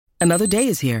Another day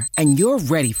is here, and you're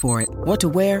ready for it. What to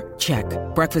wear? Check.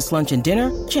 Breakfast, lunch, and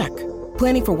dinner? Check.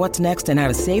 Planning for what's next and how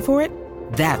to save for it?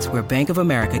 That's where Bank of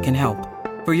America can help.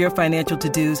 For your financial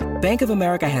to-dos, Bank of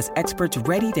America has experts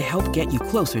ready to help get you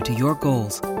closer to your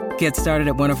goals. Get started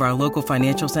at one of our local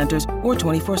financial centers or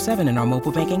 24/7 in our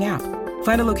mobile banking app.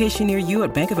 Find a location near you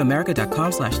at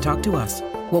bankofamerica.com/talktous.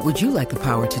 What would you like the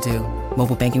power to do?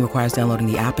 Mobile banking requires downloading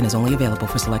the app and is only available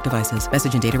for select devices.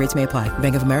 Message and data rates may apply.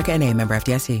 Bank of America N.A., member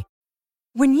FDIC.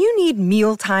 When you need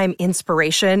mealtime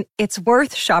inspiration, it's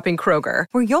worth shopping Kroger,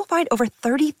 where you'll find over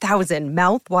 30,000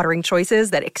 mouth-watering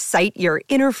choices that excite your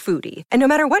inner foodie. And no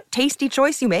matter what tasty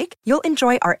choice you make, you'll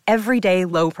enjoy our everyday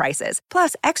low prices,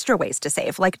 plus extra ways to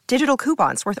save, like digital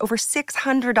coupons worth over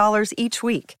 $600 each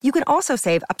week. You can also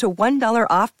save up to $1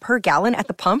 off per gallon at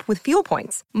the pump with fuel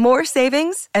points. More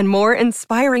savings and more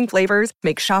inspiring flavors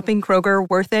make shopping Kroger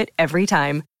worth it every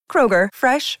time. Kroger,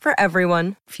 fresh for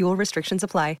everyone. Fuel restrictions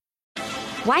apply.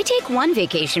 Why take one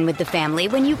vacation with the family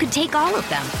when you could take all of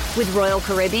them? With Royal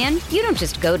Caribbean, you don't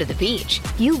just go to the beach.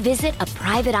 You visit a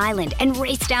private island and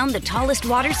race down the tallest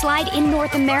water slide in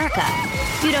North America.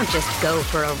 You don't just go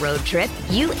for a road trip.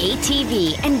 You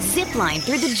ATV and zip line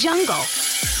through the jungle.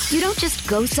 You don't just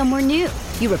go somewhere new.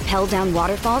 You rappel down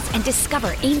waterfalls and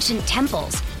discover ancient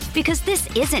temples. Because this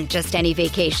isn't just any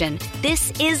vacation.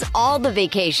 This is all the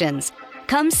vacations.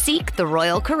 Come seek the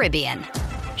Royal Caribbean.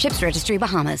 Ships Registry,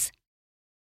 Bahamas.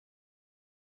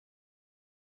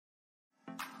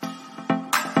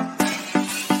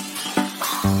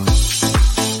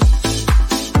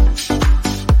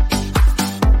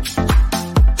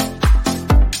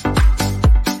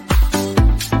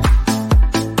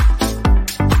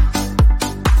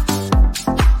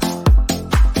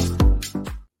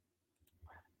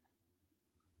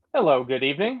 Hello, good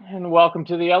evening, and welcome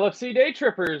to the LFC Day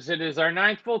Trippers. It is our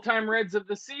 9th full-time Reds of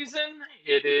the season.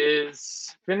 It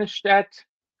is finished at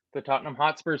the Tottenham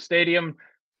Hotspur Stadium.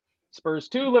 Spurs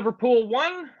 2, Liverpool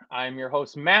 1. I'm your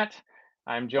host, Matt.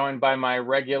 I'm joined by my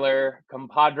regular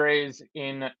compadres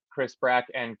in Chris Brack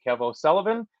and Kev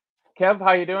O'Sullivan. Kev,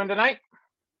 how you doing tonight?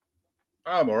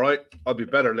 I'm all right. I'll be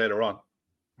better later on.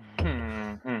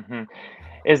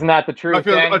 Isn't that the truth?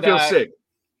 I feel sick.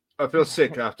 I feel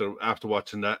sick after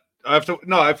watching that. I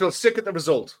feel sick at the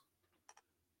result,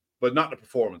 but not the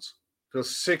performance. I feel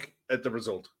sick at the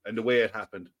result and the way it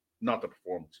happened, not the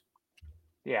performance.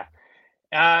 Yeah.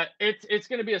 It's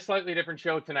going to be a slightly different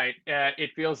show tonight.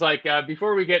 It feels like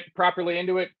before we get properly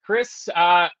into it, Chris,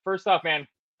 first off, man,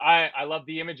 I love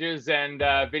the images and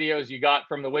videos you got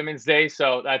from the Women's Day.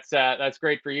 So that's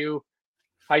great for you.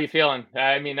 How you feeling?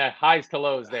 I mean, highs to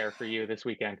lows there for you this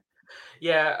weekend.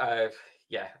 Yeah,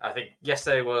 I think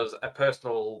yesterday was a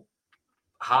personal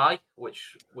high,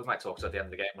 which we might talk to at the end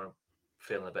of the game when I'm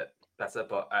feeling a bit better.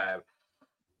 But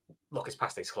look, it's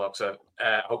past 8 o'clock, so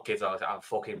hope kids are. I'm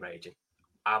fucking raging.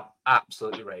 I'm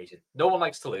absolutely raging. No one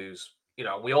likes to lose. You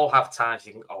know, we all have times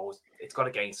you think, oh, it's gone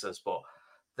against us, but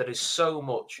there is so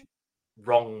much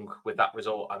wrong with that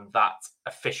result and that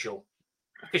officials.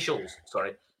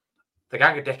 Sorry, the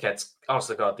gang of dickheads.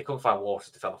 Honestly, God, they couldn't find water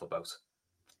to fill off a boat.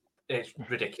 It's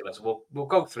ridiculous. We'll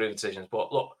go through the decisions,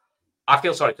 but look, I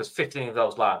feel sorry because 15 of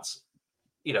those lads,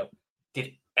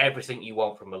 did everything you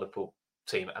want from a Liverpool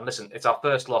team. And listen, it's our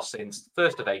first loss since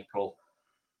 1st of April,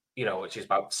 which is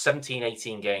about 17,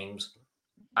 18 games.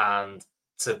 And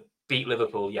to beat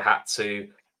Liverpool, you had to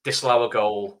disallow a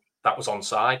goal that was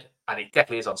onside. And it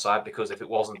definitely is onside because if it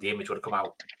wasn't, the image would have come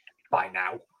out by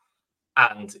now.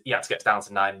 And you had to get down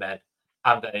to 9 men.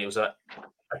 And then it was an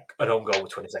own goal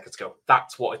with 20 seconds to go.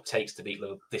 That's what it takes to beat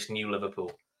this new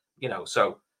Liverpool.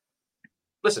 So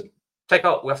listen, we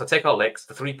have to take our licks.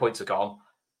 The 3 points are gone.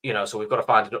 So we've got to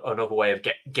find another way of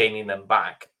gaining them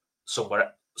back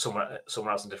somewhere else in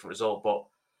a different result. But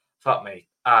fuck me,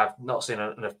 I've not seen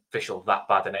an official that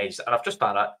bad in ages. And I've just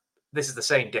found out this is the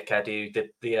same dickhead who did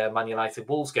the Man United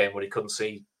Wolves game where he couldn't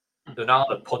see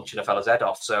Ronaldo punching a fella's head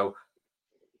off. So,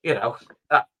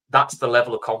 that's the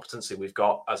level of competency we've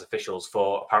got as officials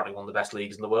for apparently one of the best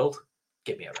leagues in the world.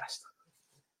 Give me a rest.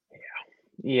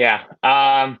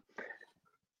 Yeah.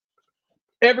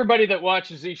 Everybody that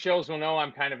watches these shows will know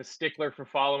I'm kind of a stickler for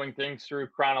following things through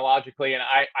chronologically. And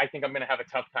I think I'm going to have a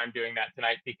tough time doing that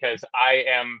tonight because I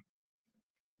am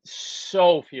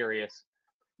so furious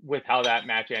with how that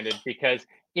match ended, because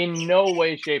in no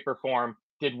way, shape, or form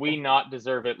did we not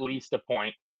deserve at least a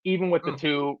point, even with the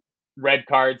 2 red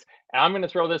cards. And I'm going to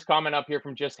throw this comment up here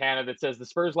from Just Hannah that says the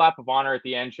Spurs lap of honor at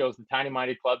the end shows the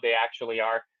tiny-minded club they actually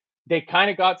are. They kind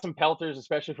of got some pelters,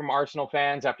 especially from Arsenal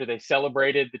fans, after they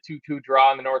celebrated the 2-2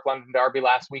 draw in the North London Derby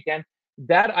last weekend.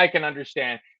 That I can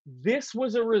understand. this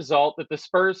was a result that the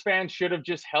Spurs fans should have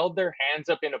just held their hands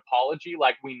up in apology,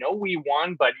 like, we know we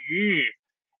won, but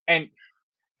and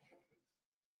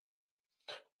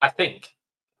I think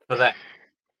for that,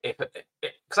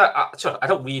 because I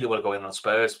don't really want to go in on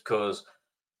Spurs because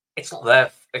it's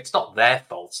not their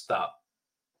fault that.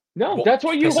 no, that's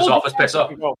what you pisses hold off. Piss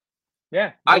off.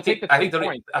 Yeah, I think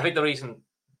the reason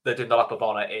they're doing the lap of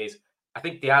honour is I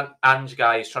think the Ange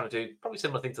guy is trying to do probably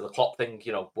similar thing to the Klopp thing.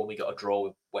 You know, when we got a draw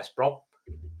with West Brom,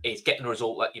 is getting a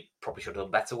result that you probably should have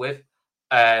done better with.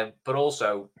 But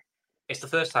also, it's the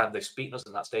first time they've beaten us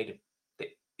in that stadium.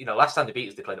 Last time they beat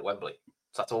us, they played at Wembley.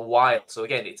 So that's a while. So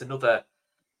again, it's another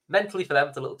mentally for them.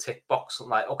 It's a little tick box. I'm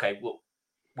like, okay, well,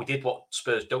 we did what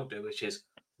Spurs don't do, which is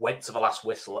went to the last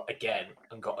whistle again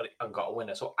and got a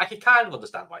winner. So I can kind of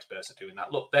understand why Spurs are doing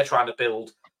that. Look, they're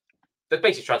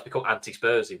basically trying to become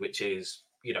anti-Spursy, which is,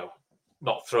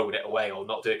 not throwing it away or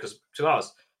not doing it. Because to be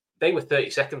honest, they were 30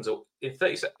 seconds in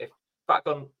 30 seconds. If back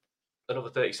on another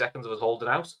 30 seconds of us holding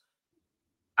out,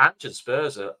 Ange and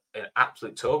Spurs are in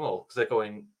absolute turmoil because they're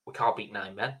going, we can't beat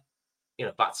 9 men.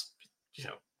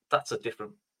 That's a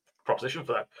different proposition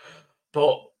for them.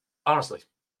 But honestly,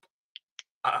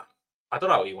 I don't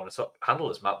know how you want to handle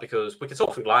this, Matt, because we can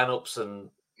talk through lineups and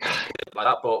like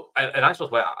that. But and I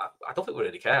suppose I don't think we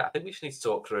really care. I think we just need to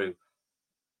talk through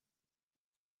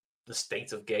the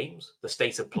state of games, the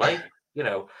state of play.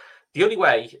 The only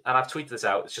way, and I've tweeted this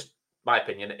out, it's just my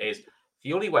opinion, is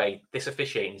the only way this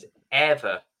officiating is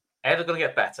ever going to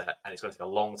get better, and it's going to take a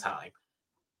long time,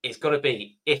 it's going to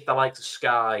be if the likes of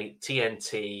Sky,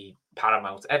 TNT,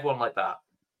 Paramount, everyone like that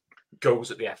goes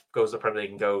to the Premier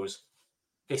League and goes,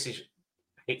 this is,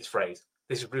 I hate this phrase,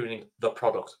 this is ruining the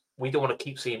product. We don't want to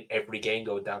keep seeing every game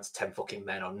going down to 10 fucking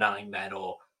men or 9 men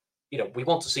or, we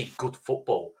want to see good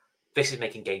football. This is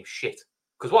making games shit.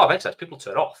 Because what I've exercised, people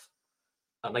turn off.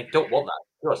 And they don't want that.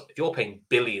 Because if you're paying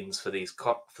billions for these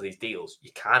deals,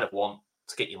 you kind of want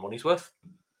to get your money's worth.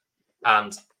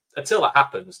 And until that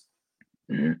happens,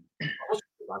 these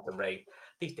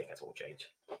things will change.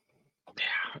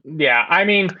 Yeah, I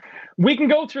mean, we can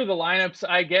go through the lineups,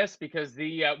 I guess, because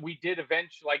we did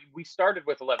eventually, we started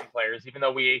with 11 players, even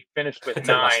though we finished with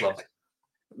 9.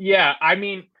 Yeah, I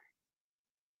mean,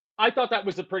 I thought that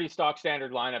was a pretty stock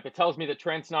standard lineup. It tells me that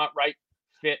Trent's not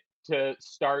fit to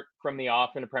start from the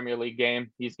off in a Premier League game.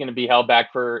 He's going to be held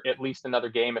back for at least another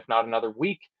game, if not another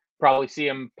week. Probably see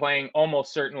him playing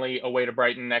almost certainly away to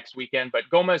Brighton next weekend. But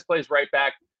Gomez plays right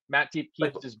back. Matip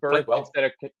keeps his berth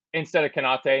instead of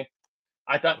Konate.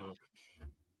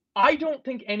 I don't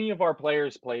think any of our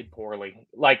players played poorly.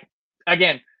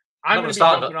 Again, I'm going to be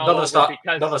jumping all over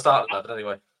because not start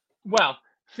anyway. Well,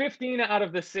 15 out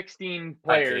of the 16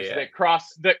 players that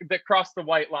crossed the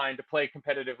white line to play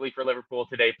competitively for Liverpool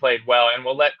today played well, and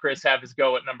we'll let Chris have his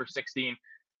go at number 16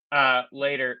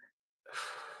 later.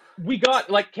 We got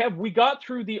Kev. We got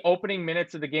through the opening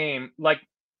minutes of the game.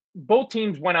 Both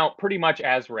teams went out pretty much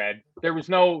as read. There was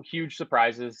no huge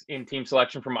surprises in team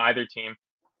selection from either team.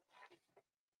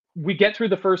 We get through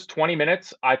the first 20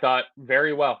 minutes, I thought,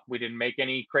 very well. We didn't make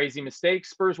any crazy mistakes.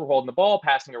 Spurs were holding the ball,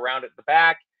 passing around at the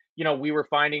back. We were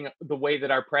finding the way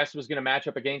that our press was going to match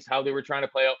up against how they were trying to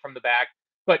play out from the back.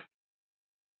 But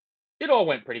it all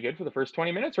went pretty good for the first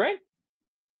 20 minutes, right?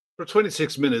 For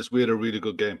 26 minutes, we had a really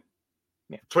good game.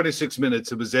 Yeah. 26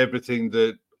 minutes, it was everything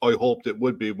that I hoped it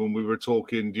would be when we were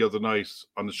talking the other night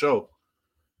on the show.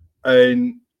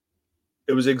 And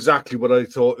it was exactly what I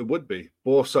thought it would be.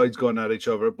 Both sides going at each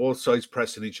other, both sides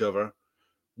pressing each other.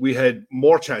 We had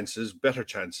more chances, better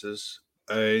chances,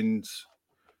 and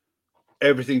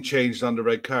everything changed on the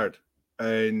red card.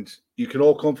 And you can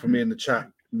all come for me in the chat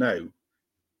now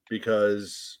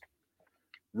because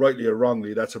rightly or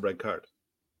wrongly, that's a red card.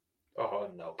 Oh,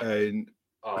 no. And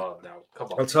oh, no. Come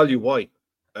on. I'll tell you why.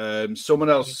 Someone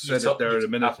else said it there in a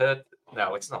minute.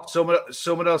 No, it's not.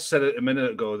 Someone else said it a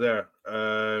minute ago there.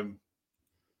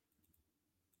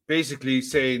 Basically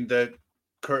saying that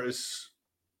Curtis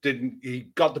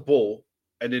he got the ball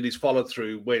and then his follow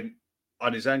through went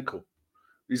on his ankle.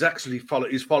 His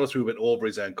follow through went over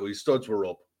his ankle. His studs were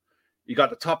up. He got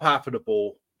the top half of the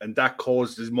ball, and that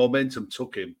caused his momentum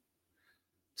took him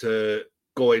to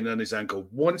go in on his ankle.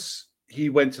 Once he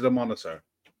went to the monitor,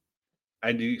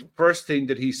 and the first thing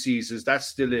that he sees is that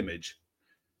still image.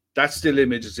 That still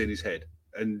image is in his head,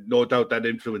 and no doubt that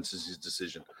influences his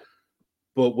decision.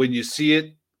 But when you see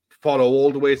it follow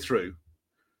all the way through,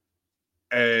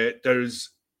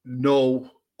 there's no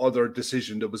other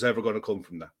decision that was ever going to come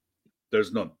from that.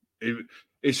 There's none.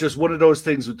 It's just one of those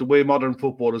things with the way modern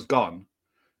football has gone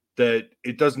that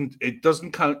it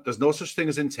doesn't count. There's no such thing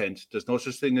as intent. There's no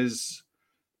such thing as,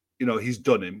 he's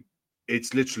done him.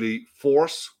 It's literally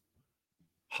force,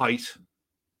 height,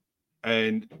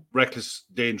 and reckless,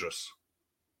 dangerous.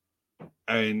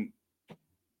 And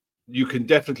you can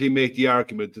definitely make the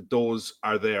argument that those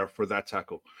are there for that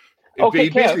tackle. Okay, he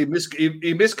basically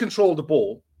he miscontrolled the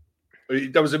ball.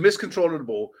 There was a miscontrol of the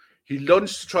ball. He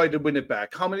lunged to try to win it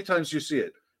back. How many times do you see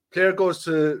it? Player goes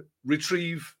to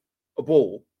retrieve a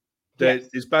ball that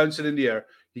is bouncing in the air.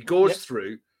 He goes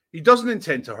through. He doesn't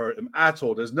intend to hurt him at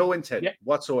all. There's no intent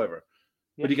whatsoever.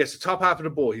 But he gets the top half of the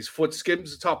ball. His foot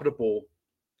skims the top of the ball,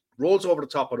 rolls over the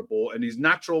top of the ball, and his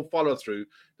natural follow through.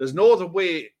 There's no other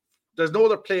way. There's no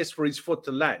other place for his foot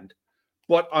to land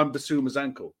but on Basuma's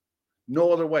ankle.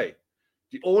 No other way.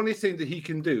 The only thing that he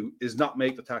can do is not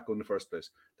make the tackle in the first place.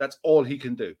 That's all he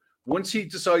can do. Once he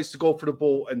decides to go for the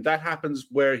ball, and that happens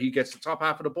where he gets the top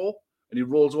half of the ball and he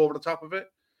rolls over the top of it,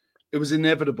 it was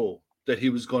inevitable that he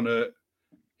was going to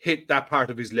hit that part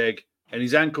of his leg, and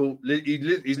his ankle,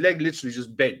 his leg literally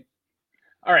just bent.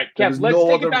 All right, Kev, let's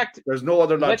take it back. There's no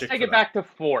other logic. Let's take it back to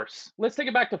force. Let's take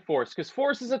it back to force, because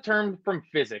force is a term from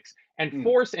physics, and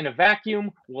force in a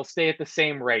vacuum will stay at the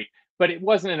same rate. But it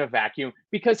wasn't in a vacuum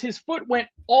because his foot went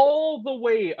all the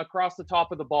way across the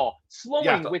top of the ball,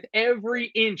 slowing with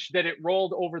every inch that it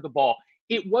rolled over the ball.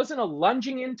 It wasn't a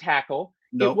lunging in tackle.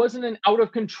 No. It wasn't an out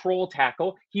of control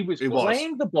tackle. He was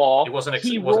playing the ball. It wasn't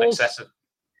excessive.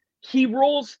 He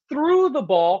rolls through the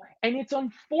ball, and it's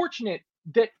unfortunate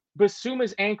that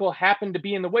Basuma's ankle happened to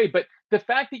be in the way. But the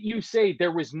fact that you say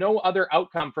there was no other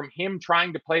outcome from him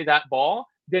trying to play that ball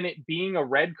than it being a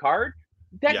red card,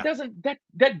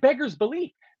 that beggars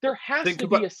belief. There has to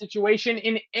be a situation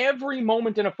in every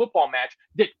moment in a football match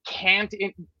that can't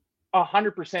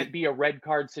 100% be a red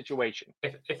card situation.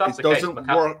 If that's the case,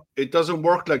 it doesn't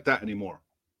work like that anymore.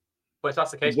 But if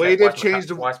that's the case, the way they've changed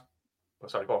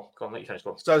sorry, go on, let you finish.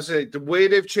 Go on. So I was saying, the way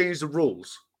they've changed the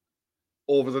rules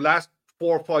over the last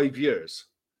 4 or 5 years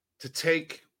to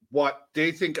take what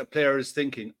they think a player is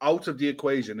thinking out of the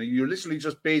equation, and you're literally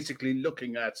just basically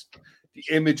looking at the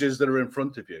images that are in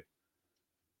front of you.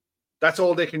 That's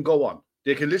all they can go on.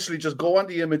 They can literally just go on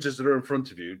the images that are in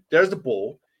front of you. There's the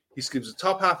ball. He skips the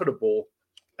top half of the ball,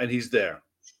 and he's there.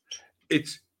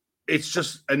 It's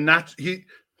just a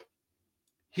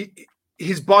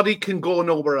his body can go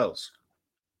nowhere else.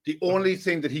 The only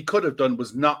thing that he could have done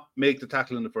was not make the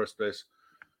tackle in the first place.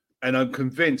 And I'm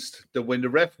convinced that when the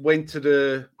ref went to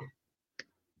the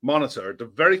monitor, the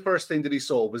very first thing that he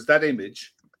saw was that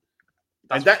image.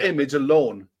 And that image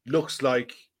alone looks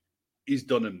like he's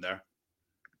done him there.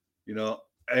 You know,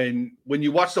 and when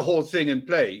you watch the whole thing in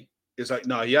play, it's like,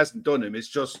 no, he hasn't done him. It's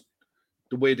just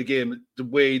the way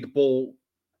the ball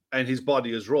and his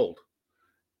body is rolled.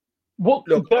 Well,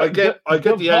 look, I get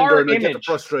the anger and I get the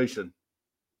frustration.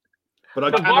 But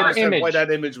I can't understand why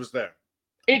that image was there.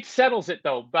 It settles it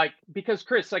though, because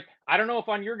Chris, I don't know if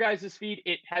on your guys' feed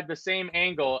it had the same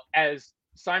angle as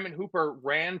Simon Hooper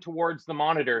ran towards the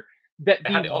monitor. That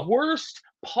the worst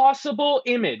possible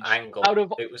image out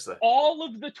of all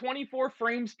of the 24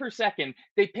 frames per second,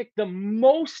 they picked the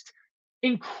most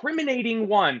incriminating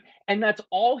one, and that's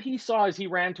all he saw as he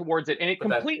ran towards it, and it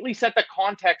completely set the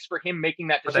context for him making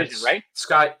that decision, right?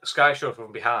 Sky showed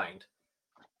from behind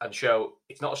and show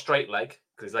it's not a straight leg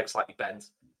because his leg's slightly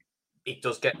bent. It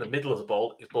does get in the middle of the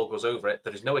ball. His ball goes over it.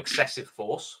 There is no excessive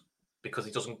force because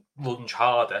he doesn't lunge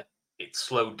harder. It's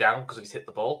slowed down because he's hit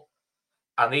the ball.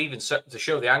 And they even to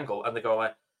show the angle, and they go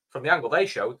from the angle they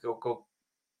show, go,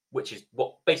 which is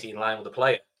what basically in line with the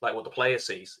player, like what the player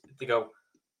sees. They go,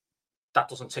 that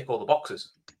doesn't tick all the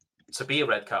boxes to be a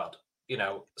red card, you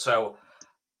know. So,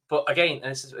 but again,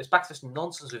 and it's back to this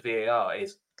nonsense with VAR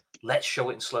is let's show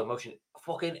it in slow motion.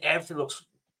 Fucking everything looks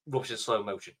rubbish in slow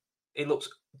motion. It looks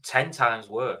 10 times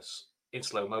worse in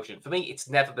slow motion. For me, it's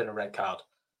never been a red card,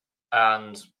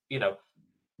 and you know.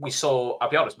 We saw, I'll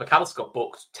be honest, McAllister got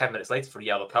booked 10 minutes later for a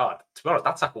yellow card. To be honest,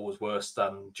 that tackle was worse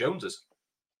than Jones's.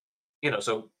 You know,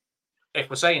 so if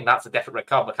we're saying that's a definite red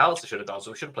card, McAllister should have gone, so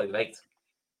we should have played with 8.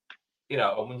 You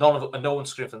know, and no one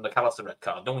screamed for the McAllister red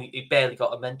card. He barely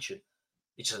got a mention.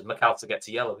 It's just McAllister gets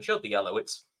a yellow. He showed the yellow.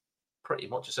 It's pretty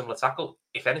much a similar tackle,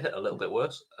 if anything, a little bit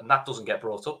worse, and that doesn't get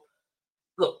brought up.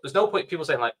 Look, there's no point people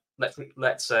saying,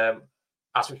 let's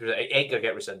ask me if it ain't going to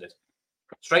get rescinded.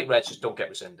 Straight reds just don't get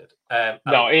rescinded.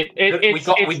 No,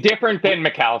 it's different than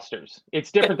McAllister's. It's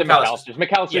different than McAllister's.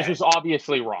 McAllister's was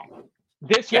obviously wrong.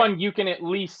 This one, you can at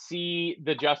least see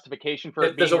the justification for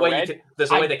it being red.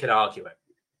 There's a way they can argue it.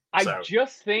 I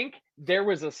just think there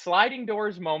was a sliding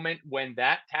doors moment when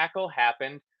that tackle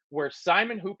happened where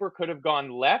Simon Hooper could have gone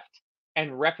left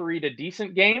and refereed a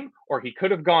decent game, or he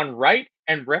could have gone right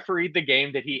and refereed the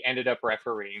game that he ended up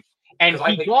refereeing. And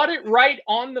he got it right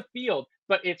on the field.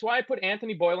 But it's why I put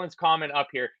Anthony Boylan's comment up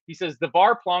here. He says the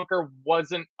VAR plonker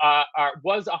was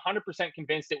 100%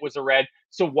 convinced it was a red.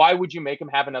 So why would you make him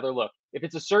have another look? If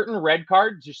it's a certain red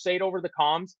card, just say it over the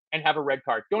comms and have a red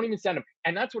card. Don't even send him.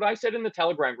 And that's what I said in the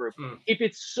Telegram group. If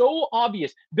it's so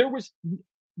obvious,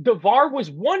 the VAR was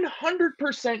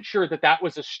 100% sure that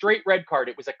was a straight red card.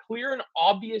 It was a clear and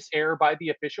obvious error by the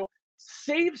official.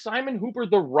 Save Simon Hooper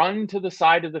the run to the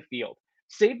side of the field.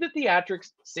 Save the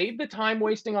theatrics, save the time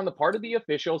wasting on the part of the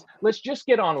officials. Let's just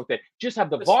get on with it. Just have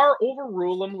the VAR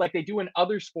overrule him like they do in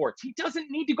other sports. He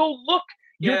doesn't need to go look.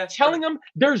 You're telling him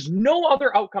there's no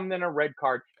other outcome than a red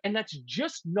card, and that's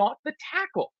just not the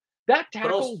tackle. That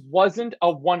tackle wasn't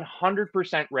a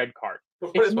 100% red card.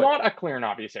 It's not a clear and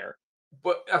obvious error.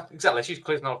 But exactly, she's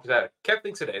clear and obvious error. Kev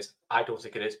thinks it is. I don't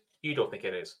think it is. You don't think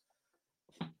it is.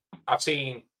 I've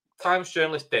seen Times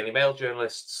journalists, Daily Mail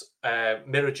journalists,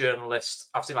 Mirror journalists.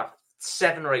 I've seen like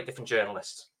 7 or 8 different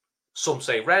journalists. Some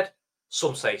say red,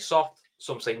 some say soft,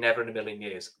 some say never in a million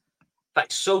years.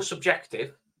 That's so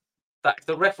subjective that if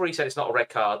the referee said it's not a red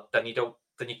card, then you don't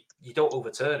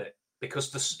overturn it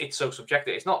because it's so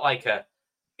subjective. It's not like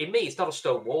in me, it's not a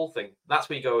stone wall thing. That's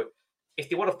where you go. If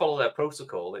they want to follow their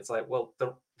protocol, it's like, well,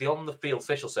 the on the field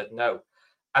official said no,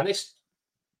 and this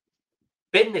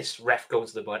ref going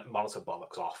to the monitor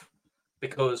bollocks off.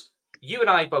 Because you and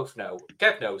I both know,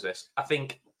 Kev knows this. I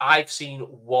think I've seen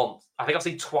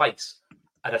twice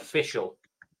an official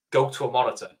go to a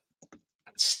monitor and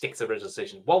stick to his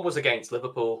decision. One was against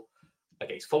Liverpool,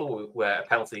 against Fulham, where a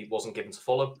penalty wasn't given to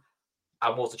Fulham,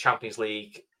 and was the Champions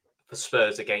League for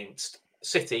Spurs against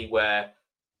City, where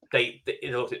they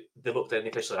looked at the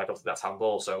official. I don't think that's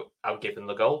handball, so I would give them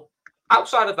the goal.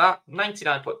 Outside of that,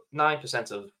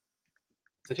 99.9% of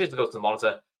the decision that goes to the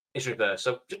monitor is reversed.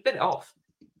 So just bin it off.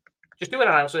 Just do an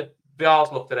announcement.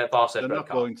 VAR's looked at it. VAR said they're not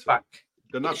going to.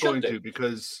 They're not going to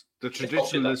because the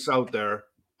traditionalists out there.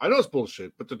 I know it's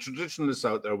bullshit, but the traditionalists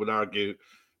out there would argue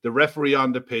the referee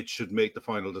on the pitch should make the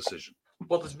final decision.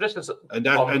 Well, the traditionalists,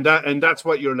 and that's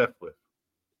what you're left with.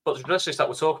 But the traditionalists that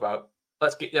we talk about,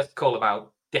 let's call him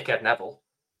out. Dickhead Neville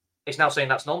is now saying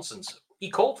that's nonsense. He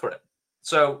called for it,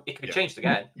 so it can be changed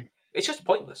again. It's just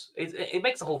pointless. It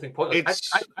makes the whole thing pointless.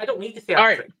 I don't need the theatric. All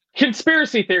right,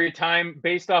 conspiracy theory time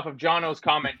based off of Jono's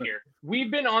comment here.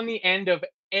 We've been on the end of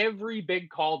every big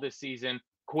call this season.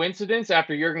 Coincidence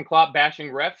after Jurgen Klopp bashing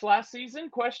refs last season? ?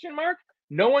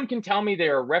 No one can tell me they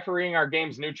are refereeing our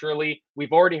games neutrally.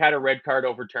 We've already had a red card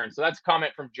overturned. So that's a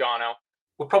comment from Jono.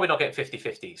 We're probably not getting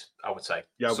 50-50s, I would say.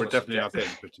 Yeah, we're definitely not getting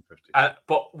 50-50.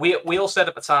 But we all said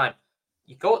at the time,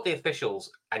 you go at the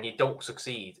officials and you don't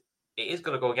succeed, it is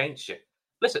going to go against you.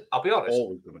 Listen, I'll be honest.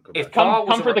 Always going to come if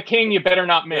come for the king, you better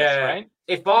not miss, right?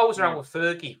 If VAR was around when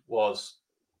Fergie was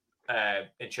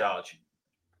in charge,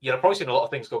 you'd have probably seen a lot of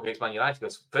things go against Man United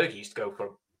because Fergie used to go for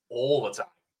them all the time.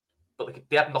 But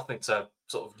they had nothing to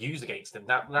sort of use against him.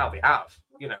 Now they have,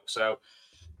 so.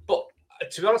 But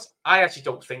to be honest, I actually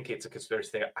don't think it's a conspiracy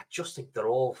theory. I just think they're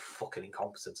all fucking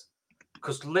incompetent.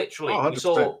 Because literally,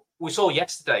 we saw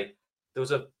yesterday, there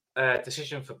was a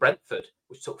decision for Brentford,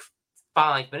 which took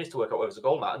 5 minutes to work out whether it was a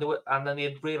goal or not. And then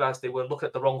they realised they were looking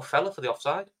at the wrong fella for the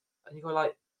offside. And you go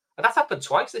like, and that's happened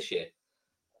twice this year.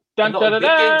 Dun, dun, dun,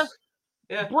 dun.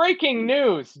 Yeah. Breaking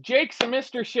news. Jake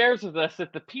Semister shares with us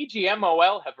that the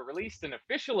PGMOL have released an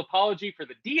official apology for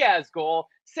the Diaz goal,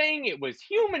 saying it was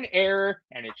human error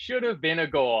and it should have been a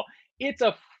goal.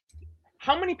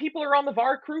 How many people are on the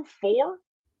VAR crew? 4?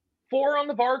 4 on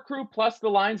the VAR crew plus the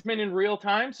linesman in real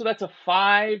time. So that's a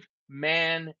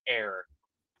 5-man error.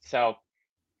 So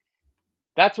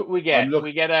that's what we get.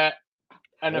 We get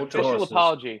an official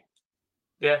apology.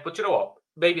 Yeah, but you know what?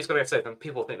 Maybe it's going to get said, and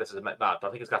people think this is mad, but I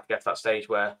think it's got to get to that stage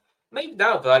where maybe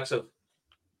now the likes of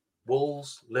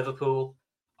Wolves, Liverpool,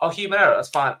 human error. That's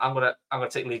fine. I'm gonna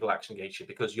take legal action against you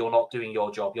because you're not doing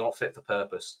your job. You're not fit for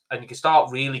purpose, and you can start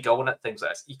really going at things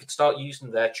like this. You can start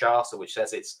using their charter, which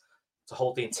says it's to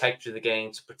hold the integrity of the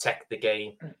game, to protect the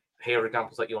game. Here are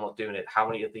examples that you're not doing it. How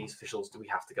many of these officials do we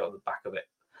have to go on the back of it?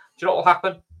 Do you know what will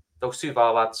happen? Those 2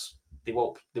 VAR lads, they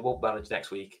won't manage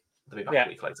next week. They'll be back a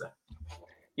week later.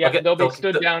 Yeah, they'll be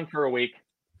stood down for a week.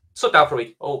 Stood down for a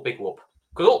week. Oh, big whoop.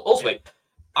 Because ultimately,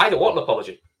 I don't want an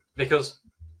apology. Because,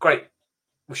 great,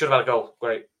 we should have had a goal.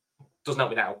 Great. Doesn't help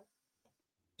me now.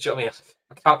 Do you know what I mean?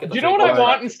 I can't get. Do you know what I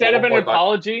want instead of an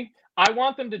apology? I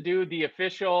want them to do the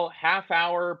official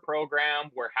half-hour program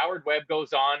where Howard Webb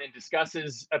goes on and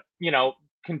discusses,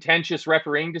 contentious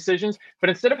refereeing decisions. But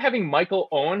instead of having Michael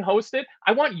Owen host it,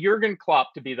 I want Jurgen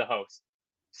Klopp to be the host,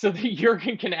 so that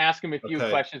Jurgen can ask him a few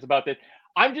questions about this.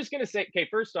 I'm just going to say, okay,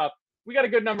 first off, we got a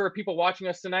good number of people watching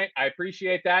us tonight. I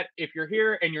appreciate that. If you're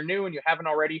here and you're new and you haven't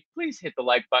already, please hit the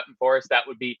like button for us. That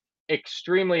would be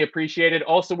extremely appreciated.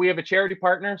 Also, we have a charity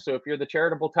partner. So if you're the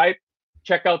charitable type,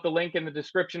 check out the link in the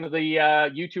description of the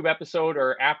YouTube episode,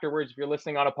 or afterwards if you're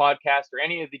listening on a podcast or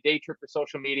any of the Day Tripper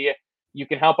social media. You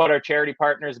can help out our charity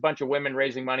partners, a bunch of women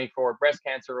raising money for breast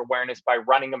cancer awareness by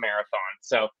running a marathon.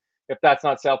 So if that's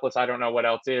not selfless, I don't know what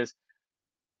else is.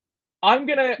 Let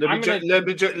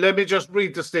me just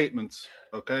read the statements.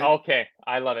 Okay,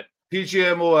 I love it.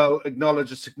 PGMOL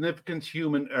acknowledged a significant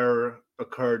human error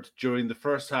occurred during the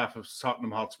first half of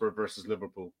Tottenham Hotspur versus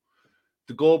Liverpool.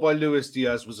 The goal by Luis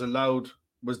Diaz was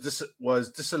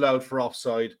disallowed for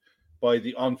offside by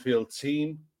the on-field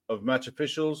team of match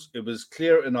officials. It was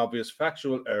clear and obvious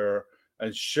factual error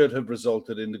and should have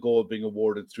resulted in the goal being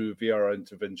awarded through VAR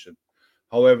intervention.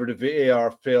 However, the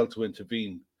VAR failed to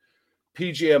intervene.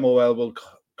 PGMOL will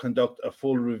conduct a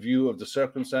full review of the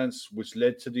circumstance which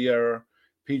led to the error.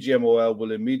 PGMOL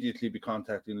will immediately be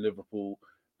contacting Liverpool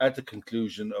at the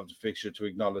conclusion of the fixture to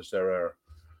acknowledge their error.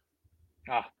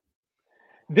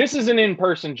 This is an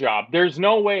in-person job. There's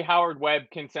no way Howard Webb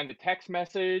can send a text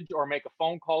message or make a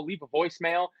phone call, leave a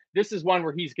voicemail. This is one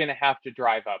where he's going to have to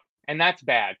drive up. And that's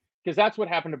bad, because that's what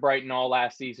happened to Brighton all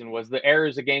last season. Was the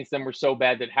errors against them were so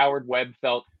bad that Howard Webb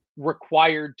felt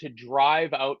required to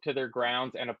drive out to their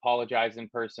grounds and apologize in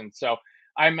person. So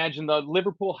I imagine the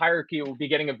Liverpool hierarchy will be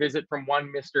getting a visit from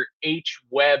one Mr. H.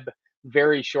 Webb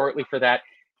very shortly for that.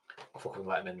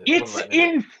 It's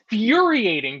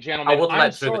infuriating, gentlemen.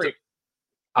 I'm sorry.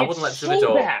 I wouldn't let through the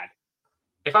door. Bad.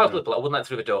 If I was Liverpool, I wouldn't let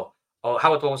through the door. Oh,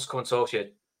 Howard wants to come and talk to you.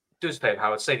 Do us a favour,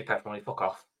 Howard. Save your pep money. Fuck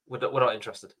off. We're not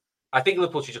interested. I think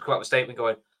Liverpool should just come out with a statement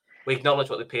going, we acknowledge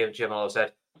what the PGMOL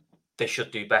said. They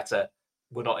should do better.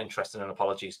 We're not interested in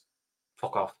apologies.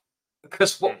 Fuck off.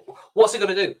 Because what's it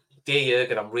going to do? Dear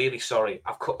Jurgen, I'm really sorry.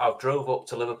 I've drove up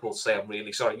to Liverpool to say I'm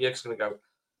really sorry. Jurgen's going to go,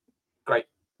 great.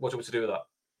 What do you want to do with that?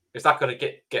 Is that going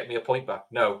to get me a point back?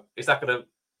 No. Is that going to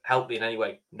help me in any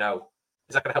way? No.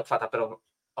 Is that going to help fight that bit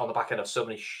on the back end of so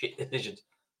many shit decisions?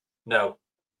 No.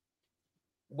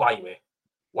 Why are you here?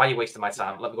 Why are you wasting my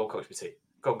time? Let me go and coach my team.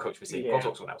 Go and coach my team. Go and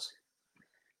talk to someone else.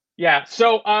 Yeah.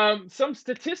 So some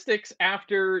statistics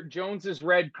after Jones's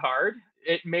red card.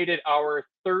 It made it our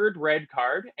third red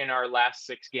card in our last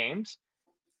 6 games.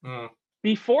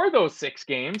 Before those 6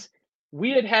 games,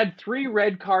 we had 3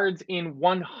 red cards in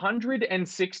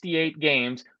 168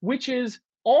 games, which is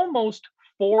almost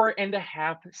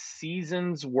 4.5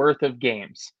 seasons worth of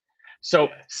games. So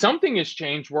something has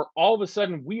changed where all of a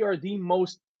sudden we are the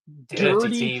most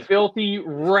dirty, filthy,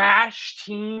 rash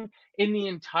team in the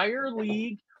entire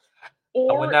league.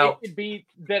 Or it could be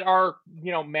that our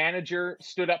manager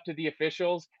stood up to the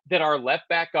officials, that our left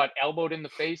back got elbowed in the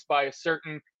face by a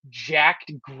certain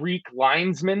jacked Greek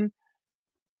linesman.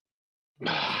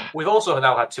 We've also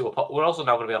now had 2. We're also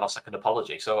now going to be on our second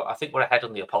apology. So I think we're ahead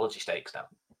on the apology stakes now.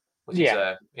 Which is,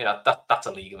 that's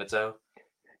a league of its own.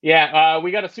 Yeah,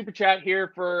 we got a super chat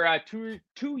here for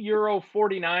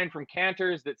 €2.49 from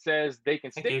Cantors that says they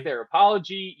can stick their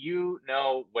apology,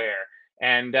 where.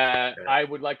 And I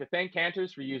would like to thank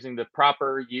Cantors for using the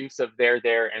proper use of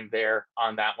there, and there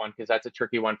on that one, because that's a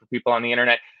tricky one for people on the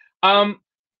internet. How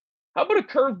about a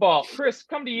curveball? Chris,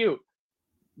 come to you.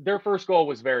 Their first goal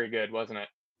was very good, wasn't it?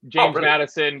 James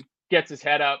Maddison gets his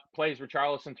head up, plays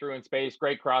Richarlison through in space.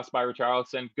 Great cross by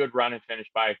Richarlison. Good run and finish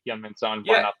by Heung-min Son.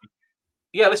 1-0.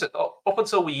 Yeah, listen, up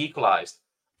until we equalised,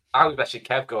 I was actually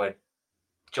kept going,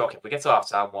 Jock, if we get to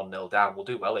half-time 1-0 down, we'll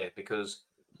do well here, because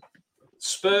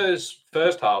Spurs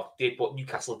first half did what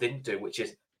Newcastle didn't do, which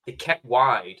is they kept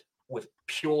wide with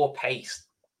pure pace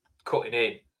cutting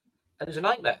in. And it was a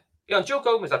nightmare. Joe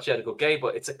Gomez actually had a good game,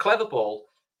 but it's a clever ball.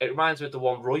 It reminds me of the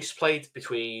one Royce played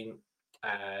between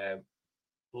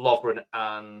Lovren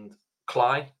and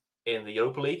Klein in the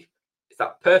Europa League. It's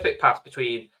that perfect pass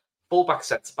between fullback and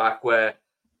centre-back where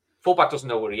fullback doesn't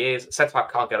know where he is,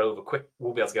 centre-back can't get over quick,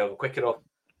 won't be able to get over quick enough.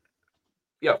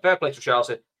 Fair play to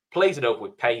Richarlison, plays it over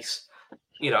with pace.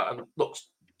 And look,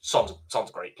 Son's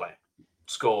a great player.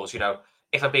 Scores,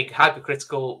 If I'm being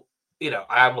hypercritical,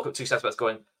 I am looking at 2 centre-backs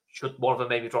going, should one of them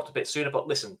maybe dropped a bit sooner? But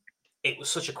listen, it was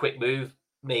such a quick move.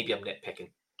 Maybe I'm nitpicking.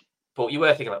 But you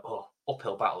were thinking about,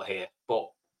 uphill battle here. But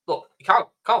look, you can't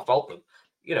fault them.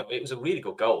 It was a really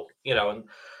good goal. And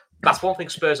that's one thing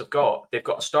Spurs have got. They've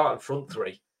got a starting front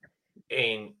 3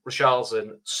 in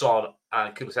Richarlison, Son,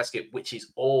 and Kulusevski, which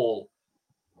is all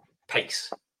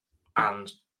pace.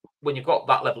 And when you've got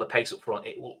that level of pace up front,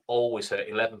 it will always hurt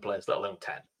 11 players, let alone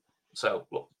 10. So,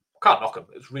 look, can't knock them.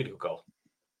 It was a really good goal.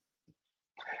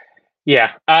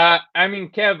 Yeah. I mean,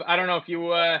 Kev, I don't know if you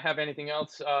have anything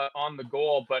else on the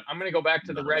goal, but I'm going to go back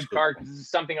to the No, that's red good. card because this is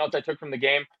something else I took from the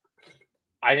game.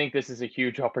 I think this is a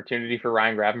huge opportunity for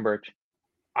Ryan Gravenberch.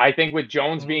 I think with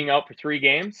Jones being out for 3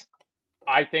 games,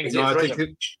 I think No, I think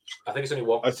it's only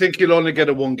 1. I think he'll only get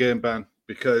a 1-game ban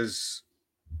because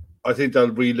I think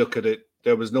they'll relook at it.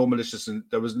 There was no malicious, and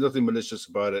there was nothing malicious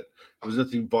about it. There was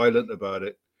nothing violent about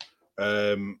it.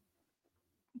 I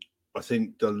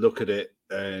think they'll look at it,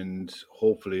 and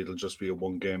hopefully it'll just be a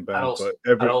 1-game ban.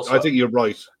 I think you're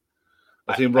right.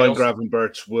 I think Ryan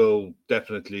Gravenberch will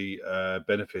definitely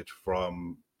benefit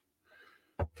from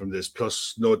this.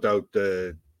 Plus, no doubt,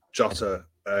 Jota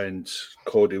and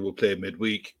Cody will play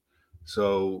midweek,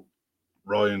 so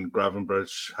Ryan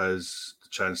Gravenberch has the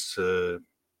chance to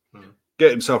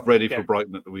get himself ready for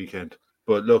Brighton at the weekend.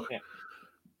 But look,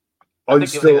 I'm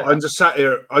just sat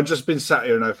here. I've just been sat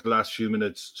here now for the last few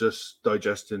minutes, just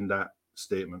digesting that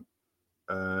statement.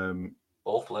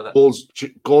 Awful,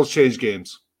 goals change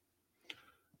games,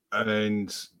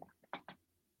 and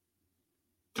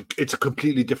it's a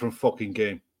completely different fucking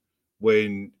game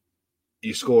when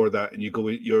you score that and you go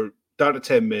in. You're down to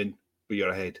 10 men, but you're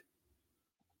ahead.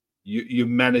 You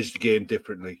manage the game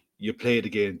differently. You play the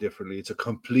game differently. It's a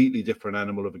completely different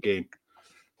animal of a game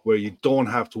where you don't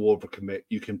have to overcommit.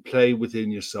 You can play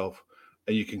within yourself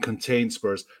and you can contain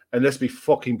Spurs. And let's be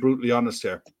fucking brutally honest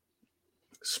here.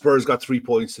 Spurs got 3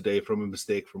 points today from a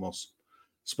mistake from us.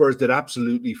 Spurs did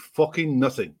absolutely fucking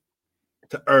nothing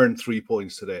to earn 3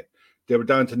 points today. They were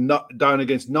down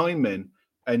against 9 men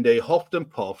and they huffed and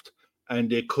puffed and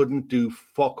they couldn't do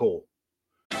fuck all.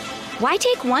 Why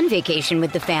take one vacation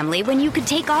with the family when you could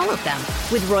take all of them?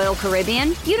 With Royal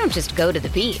Caribbean, you don't just go to the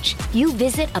beach. You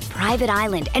visit a private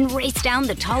island and race down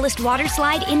the tallest water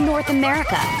slide in North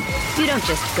America. You don't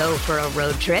just go for a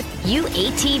road trip. You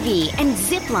ATV and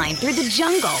zip line through the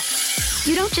jungle.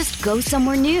 You don't just go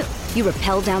somewhere new. You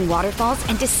rappel down waterfalls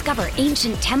and discover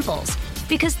ancient temples.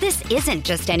 Because this isn't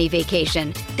just any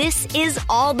vacation. This is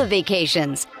all the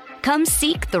vacations. Come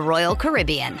seek the Royal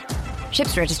Caribbean.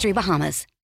 Ships Registry, Bahamas.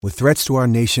 With threats to our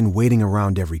nation waiting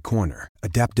around every corner,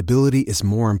 adaptability is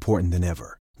more important than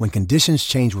ever. When conditions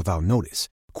change without notice,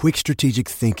 quick strategic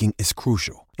thinking is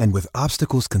crucial. And with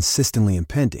obstacles consistently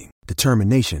impending,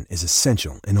 determination is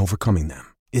essential in overcoming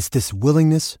them. It's this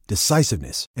willingness,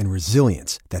 decisiveness, and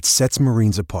resilience that sets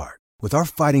Marines apart. With our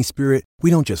fighting spirit, we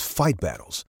don't just fight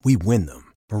battles, we win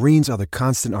them. Marines are the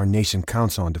constant our nation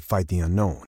counts on to fight the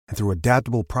unknown. And through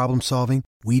adaptable problem solving,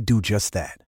 we do just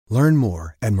that. Learn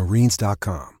more at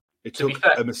marines.com. It took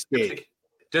a mistake.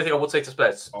 The other thing I would say to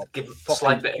Spurs, give a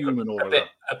slight bit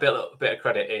of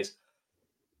credit is,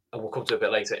 and we'll come to a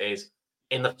bit later, is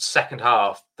in the second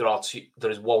half, there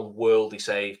is one worldy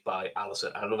save by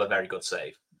Alisson and another very good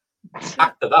save.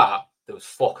 After that, there was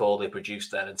fuck all they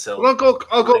produced then until... Well,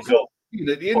 I'll go.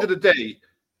 At the end of the day,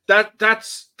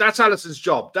 that's Alisson's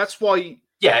job. That's why...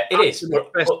 Yeah, it is.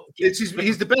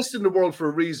 He's the best in the world for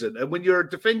a reason. And when you're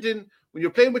defending, when you're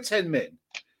playing with 10 men,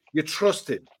 you trust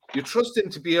him. You trust him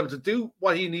to be able to do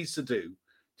what he needs to do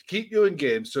to keep you in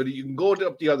games so that you can go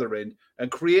up the other end and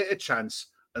create a chance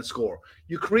and score.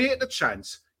 You create a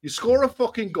chance, you score a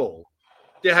fucking goal.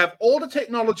 They have all the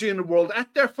technology in the world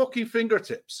at their fucking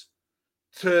fingertips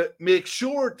to make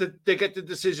sure that they get the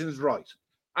decisions right.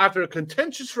 After a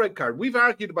contentious red card, we've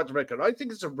argued about the red card. I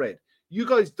think it's a red. You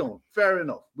guys don't. Fair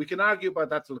enough. We can argue about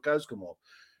that till the cows come off.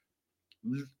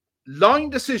 Line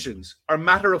decisions are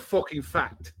matter of fucking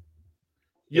fact.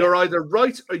 You're either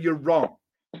right or you're wrong.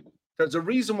 There's a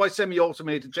reason why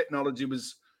semi-automated technology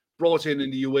was brought in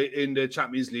the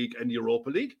Champions League and Europa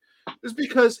League. It's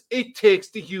because it takes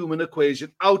the human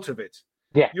equation out of it.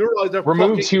 Yeah. You're either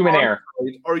removes human error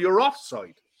or you're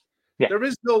offside. Yeah. There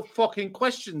is no fucking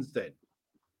questions then.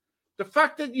 The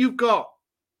fact that you've got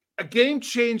a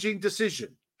game-changing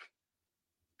decision,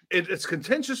 it's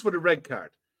contentious with a red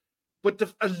card, but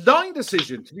a line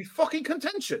decision to be fucking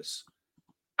contentious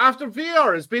after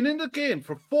VAR has been in the game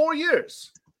for 4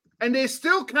 years and they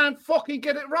still can't fucking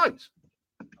get it right.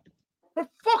 For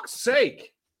fuck's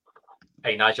sake.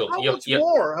 Hey, Nigel. How much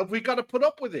more have we got to put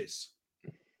up with this?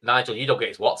 Nigel, you don't get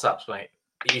his WhatsApps, mate.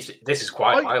 This is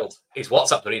quite wild. His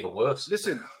WhatsApps are even worse.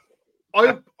 Listen,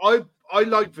 I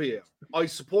like VAR. I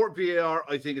support VAR.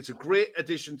 I think it's a great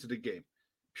addition to the game.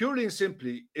 Purely and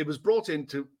simply, it was brought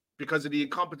into because of the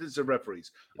incompetence of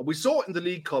referees. And we saw it in the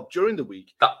League Cup during the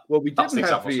week where we didn't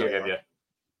have VAR.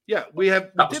 Yeah, we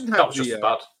didn't have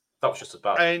VAR. That was just as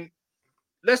bad. And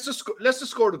let's just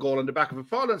score the goal on the back of a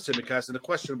foul on Simicast and a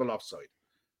questionable offside.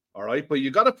 All right, but you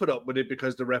got to put up with it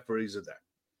because the referees are there.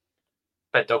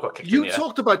 Bet Doug got kicked You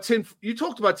talked about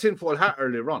tinfoil hat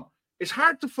earlier on. It's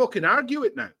hard to fucking argue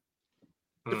it now.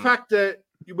 The fact that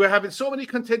we're having so many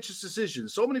contentious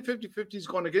decisions, so many 50-50s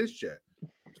going against you.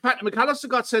 The fact that McAllister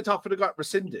got sent off and it got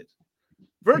rescinded.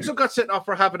 Virgil got sent off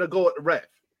for having a go at the ref.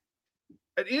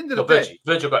 At the end of the day,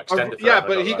 Virgil got extended.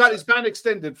 But he got his ban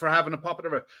extended for having a pop at the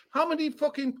ref. How many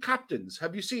fucking captains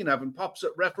have you seen having pops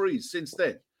at referees since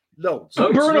then? Loads.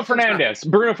 Bruno Fernandes.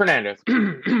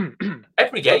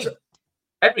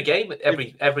 Every game,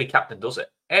 every captain does it.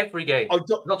 Every game,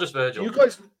 not just Virgil.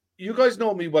 You guys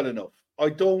know me well enough. I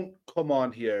don't come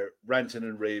on here ranting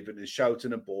and raving and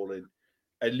shouting and bawling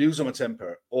and losing my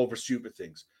temper over stupid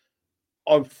things.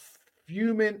 I'm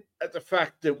fuming at the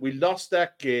fact that we lost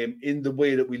that game in the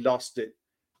way that we lost it,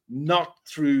 not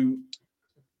through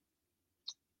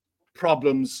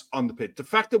problems on the pitch. The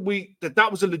fact that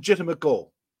that was a legitimate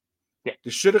goal, they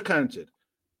should have counted,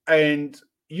 and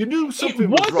you knew something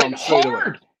was wrong straight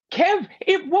away. Kev,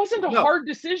 it wasn't a hard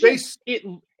decision.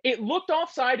 It looked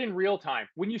offside in real time.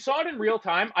 When you saw it in real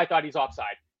time, I thought he's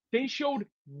offside. They showed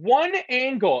one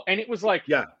angle, and it was like,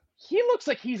 he looks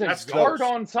like he's a yard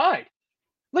onside.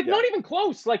 Like, not even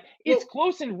close. Like, it's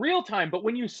close in real time, but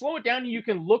when you slow it down, you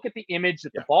can look at the image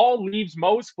that the ball leaves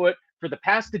Mo's foot for the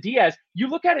pass to Diaz. You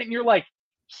look at it, and you're like,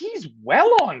 he's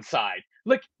well onside.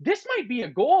 Like, this might be a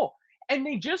goal. And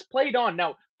they just played on.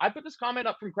 Now, I put this comment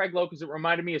up from Craig Lowe because it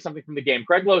reminded me of something from the game.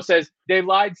 Craig Lowe says, they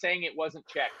lied saying it wasn't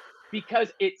checked.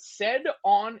 Because it said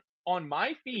on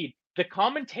my feed, the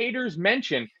commentators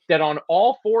mentioned that on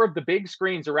all 4 of the big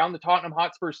screens around the Tottenham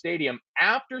Hotspur Stadium,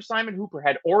 after Simon Hooper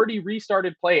had already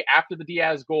restarted play after the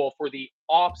Diaz goal for the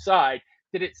offside,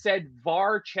 that it said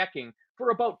VAR checking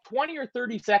for about 20 or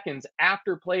 30 seconds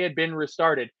after play had been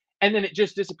restarted. And then it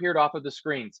just disappeared off of the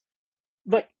screens.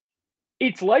 Like,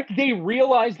 it's like they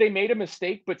realized they made a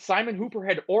mistake, but Simon Hooper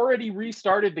had already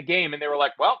restarted the game, and they were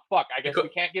like, well, fuck, I guess we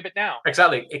can't give it now.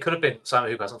 Exactly. It could have been Simon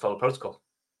Hooper hasn't followed protocol.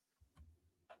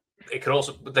 It could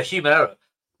also, the human error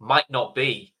might not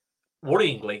be,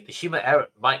 worryingly, the human error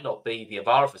might not be the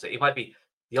VAR officer. It might be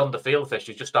the on-the-field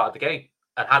official who just started the game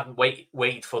and hadn't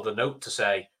waited for the note to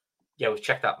say, yeah, we've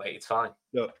checked that, mate, it's fine.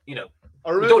 Yeah. You know,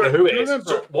 we don't know who it is.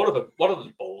 So one of the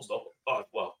balls, though. Oh,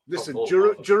 well, listen,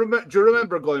 do you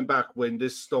remember going back when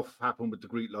this stuff happened with the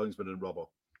Greek linesman and Robbo?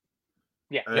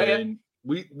 Yeah. And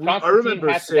I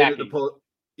remember saying in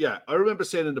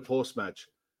the post match,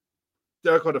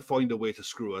 they're going to find a way to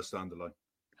screw us down the line.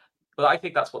 But I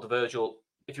think that's what if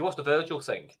you watch the Virgil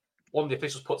thing, one of the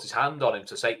officials puts his hand on him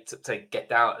to say to get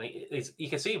down, and you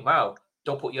can see him, wow,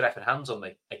 don't put your effing hands on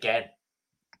me again.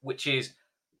 Which is,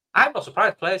 I'm not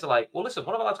surprised. Players are like, well, listen,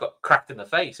 one of our lads got cracked in the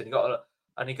face, and he got a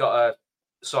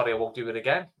sorry, I won't do it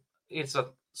again.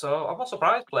 So I'm not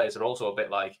surprised players are also a bit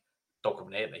like, don't come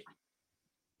near me.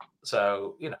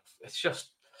 So, you know, it's just,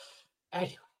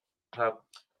 anyway. But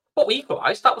we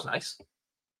equalised. That was nice.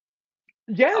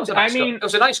 Yeah, it was a nice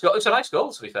goal. It was a nice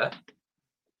goal, to be fair.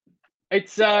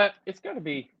 It's got to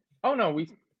be. Oh no, we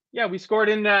scored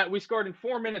in 4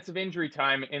 minutes of injury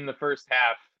time in the first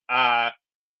half.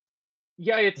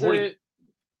 It's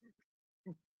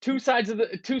two sides of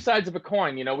a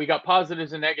coin. You know, we got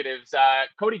positives and negatives.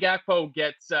 Cody Gakpo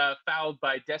gets fouled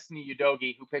by Destiny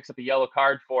Udogie, who picks up a yellow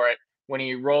card for it when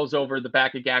he rolls over the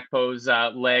back of Gakpo's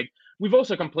leg. We've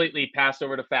also completely passed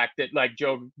over the fact that like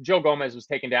Joe Gomez was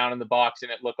taken down in the box,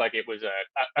 and it looked like it was a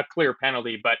clear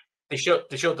penalty. But they showed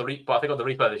the replay. I think on the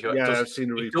replay they showed. Yeah, I've seen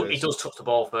the replay. He does touch the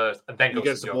ball first, and then he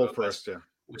gets the ball first. Yeah.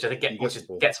 Which I think gets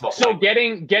him off. So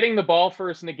getting the ball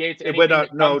first negates anything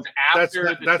that's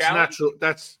natural.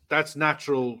 That's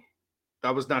natural.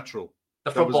 That was natural.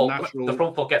 The front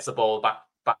foot gets the ball, back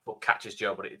foot catches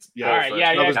Joe, but it's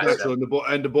that was natural,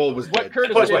 and the ball was dead.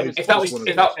 If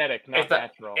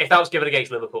that was given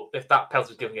against Liverpool, if that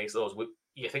penalty was given against us,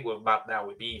 you think we're mad now?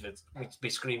 We'd be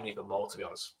screaming even more, to be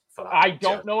honest. For that. I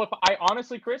don't know if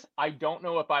Chris, I don't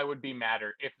know if I would be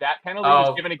madder if that penalty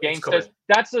was given against us.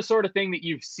 That's the sort of thing that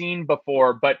you've seen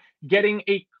before, but getting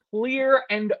a clear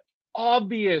and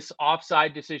obvious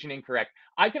offside decision incorrect.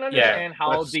 I can understand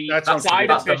how the side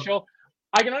official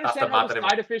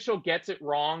gets it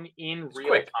wrong in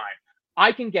real time.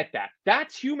 I can get that.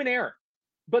 That's human error.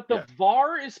 But the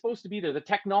VAR is supposed to be there. The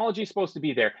technology is supposed to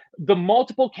be there. The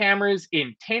multiple cameras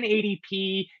in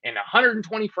 1080p and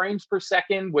 120 frames per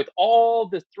second with all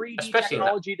the 3D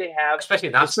technology they have. Especially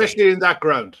in that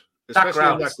ground.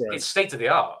 It's state of the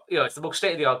art. You know, it's the most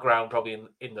state of the art ground probably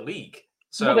in the league.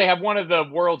 So they have one of the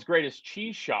world's greatest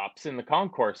cheese shops in the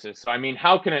concourses. So I mean,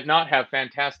 how can it not have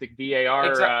fantastic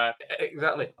VAR?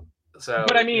 Exactly. So,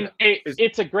 but I mean,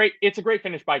 it's a great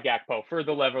finish by Gakpo for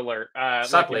the leveler.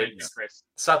 Sadly,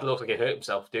 looks like he hurt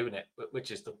himself doing it, which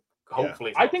is the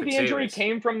hopefully, I think the injury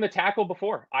came from the tackle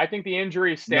before. I think the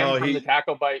injury stemmed from the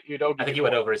tackle by Udogie. I think he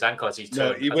went over his ankle as he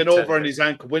turned. No, he went over on his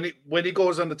ankle. When he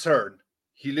goes on the turn,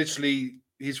 he literally,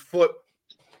 his foot,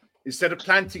 instead of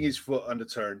planting his foot on the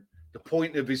turn, the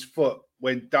point of his foot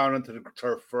went down onto the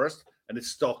turf first, and it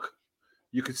stuck.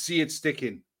 You could see it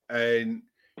sticking, and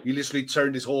he literally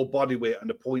turned his whole body weight on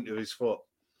the point of his foot.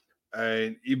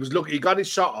 And he got his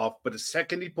shot off, but the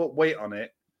second he put weight on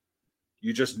it,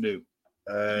 you just knew.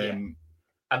 And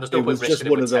there's no it was just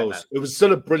one of those. It was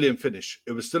still a brilliant finish.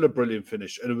 And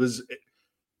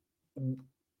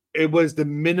it was the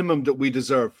minimum that we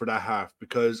deserved for that half,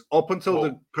 because up until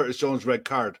the Curtis Jones red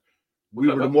card, we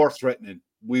were the more threatening.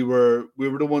 We were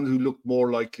the ones who looked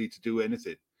more likely to do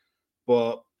anything.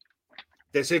 But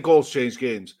they say goals change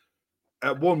games.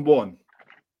 At 1-1,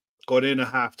 going in at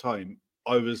half time,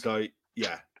 I was like,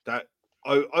 I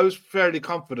was fairly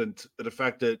confident of the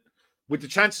fact that with the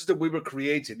chances that we were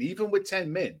creating, even with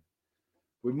 10 men,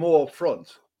 with more up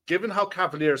front, given how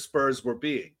cavalier Spurs were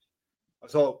being, I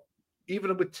thought,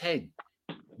 even with 10,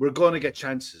 we're going to get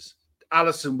chances.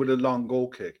 Alisson with a long goal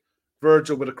kick,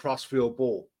 Virgil with a crossfield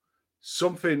ball.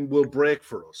 Something will break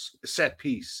for us. A set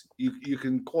piece. You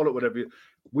can call it whatever.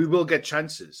 We will get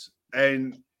chances.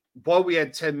 And while we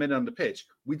had 10 men on the pitch,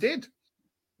 we did.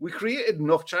 We created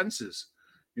enough chances.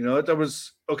 You know, there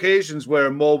was occasions where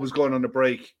Mo was going on a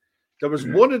break. There was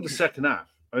one in the second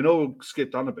half. I know we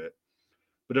skipped on a bit,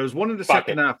 but there was one in the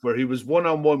second half where he was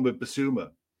one-on-one with Basuma.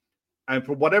 And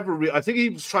for whatever reason, I think he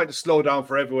was trying to slow down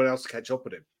for everyone else to catch up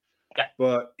with him. Yeah.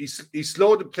 But he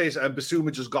slowed the pace, and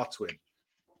Basuma just got to him.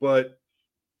 But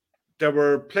there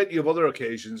were plenty of other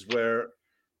occasions where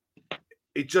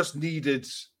it just needed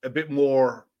a bit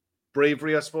more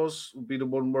bravery, I suppose, would be the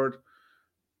one word,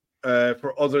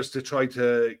 for others to try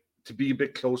to be a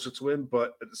bit closer to him.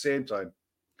 But at the same time,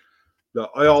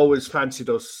 I always fancied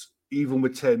us, even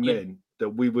with 10 men, that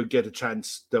we would get a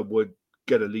chance that would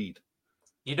get a lead.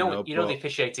 You know the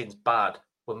officiating's bad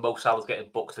when Mo Salah's getting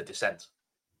booked for dissent.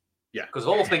 Yeah. Because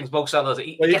all things Mo Salah,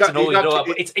 he gets annoyed. But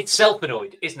it's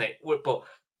self-annoyed, isn't it? But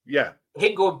yeah,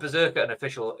 him going berserk at an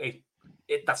official,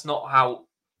 that's not how...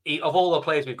 of all the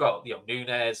players we've got,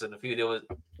 Nunez and a few of the others,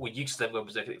 we're used to them going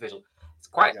berserk at the official.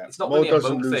 It's not really a Mo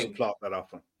doesn't lose thing. The plot that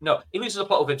often. No, he loses the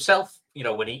plot with himself,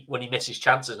 when he misses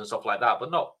chances and stuff like that, but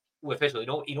not with official.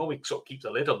 He normally sort of keeps a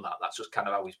lid on that. That's just kind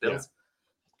of how he's built. Yeah.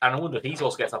 And I wonder if he's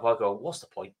also gets that. I go, what's the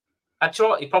point? And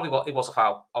sure, it was a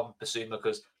foul on Basuma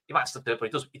because he might still do it,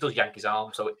 but he does yank his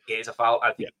arm, so it is a foul.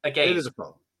 I think again, it is a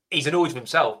foul. He's annoyed with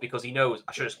himself because he knows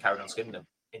I should have just carried on skinning him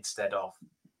instead of,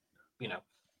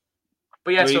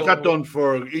 But yeah, he got done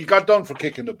for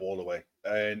kicking the ball away,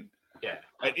 and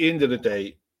at the end of the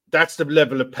day, that's the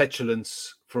level of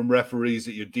petulance from referees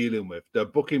that you're dealing with. They're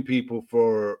booking people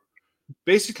for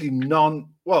basically they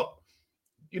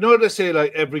say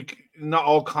like not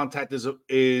all contact is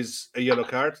a yellow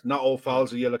card, not all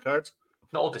fouls are yellow cards.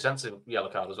 Not all dissent is yellow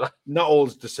card as well. Not all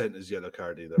dissent is yellow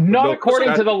card either. Not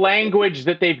according to the language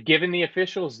that they've given the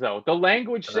officials, though. The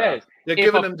language says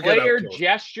if a player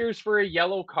gestures for a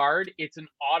yellow card, it's an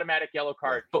automatic yellow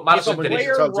card. But Madison if a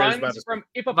player runs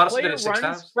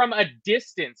from a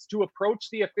distance to approach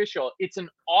the official, it's an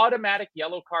automatic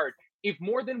yellow card. If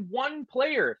more than one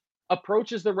player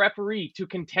approaches the referee to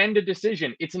contend a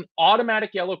decision, it's an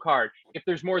automatic yellow card. If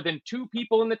there's more than two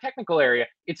people in the technical area,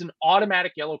 it's an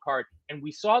automatic yellow card. And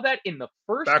we saw that in the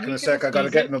first Back in a sec, I got to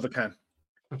get another can.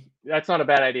 That's not a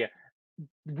bad idea.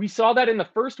 We saw that in the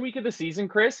first week of the season,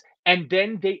 Chris, and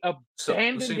then they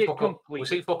abandoned it completely. We've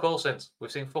seen fuck all since.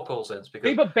 Because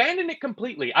they've abandoned it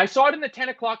completely. I saw it in the 10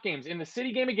 o'clock games. In the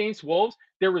City game against Wolves,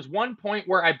 there was one point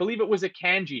where I believe it was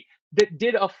Akanji that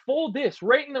did a full diss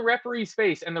right in the referee's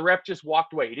face, and the ref just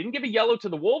walked away. He didn't give a yellow to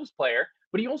the Wolves player,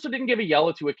 but he also didn't give a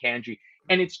yellow to Akanji.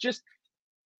 And it's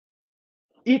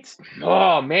the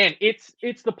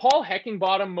Paul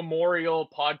Heckingbottom Memorial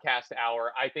Podcast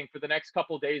Hour, I think, for the next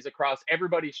couple of days across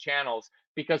everybody's channels,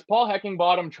 because Paul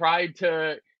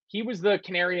Heckingbottom he was the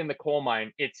canary in the coal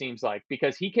mine, it seems like,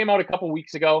 because he came out a couple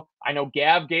weeks ago. I know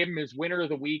Gav gave him his winner of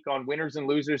the week on winners and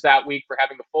losers that week for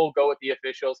having a full go at the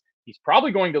officials. He's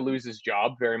probably going to lose his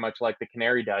job, very much like the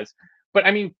canary does. But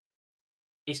I mean,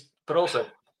 but also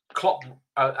Klopp,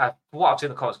 what I've seen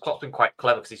in the comments, Klopp's been quite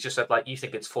clever because he's just said, like, you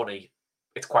think it's funny,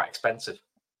 it's quite expensive.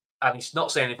 And he's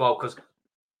not saying anything because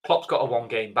Klopp's got a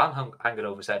one-game ban hanging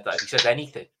over his head that if he says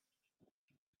anything.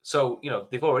 So,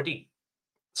 they've already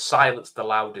silenced the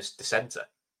loudest dissenter.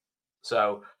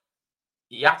 So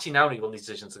you actually now need one of these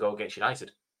decisions to go against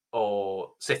United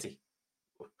or City,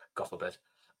 God forbid,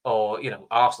 or,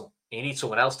 Arsenal. You need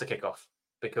someone else to kick off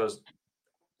because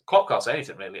Klopp can't say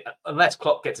anything really, unless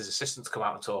Klopp gets his assistant to come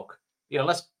out and talk.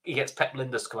 Unless he gets Pep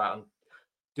Linders to come out and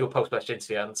do a post-match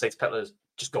interview and say to Pep Linders,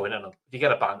 just go in on him. If you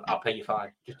get a ban, I'll pay you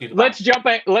fine. Just do the ban.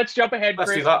 Let's jump ahead, Let's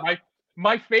Chris. do that.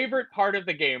 My favorite part of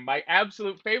the game, my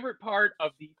absolute favorite part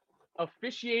of the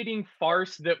officiating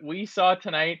farce that we saw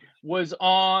tonight was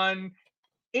on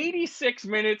 86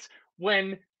 minutes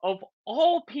when, of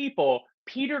all people,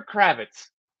 Peter Kravitz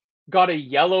got a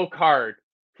yellow card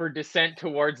for dissent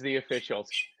towards the officials.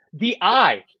 The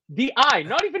eye,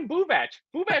 not even Buvac.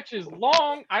 Buvac is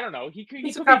long. I don't know. He could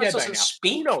be dead by now.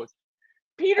 Speak. Who knows?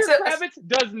 Peter Kravitz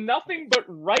does nothing but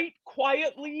write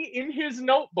quietly in his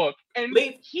notebook. And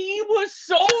he was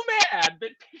so mad that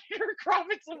Peter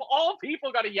Kravitz, of all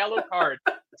people, got a yellow card.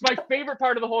 It's my favorite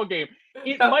part of the whole game.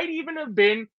 It might even have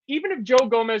been, even if Joe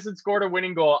Gomez had scored a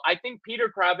winning goal, I think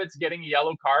Peter Kravitz getting a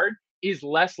yellow card is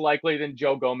less likely than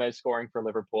Joe Gomez scoring for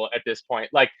Liverpool at this point.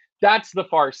 Like, that's the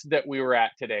farce that we were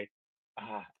at today.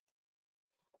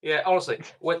 Yeah, honestly,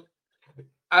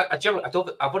 I've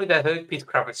only heard Peter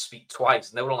Kravitz speak twice,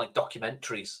 and they were on like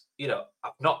documentaries.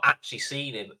 I've not actually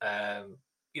seen him.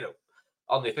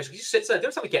 On the official, he just sits there.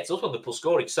 Every time he gets up when Liverpool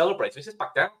score, he celebrates. He sits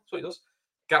back down. That's what he does.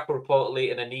 Gakpo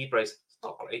reportedly in a knee brace. It's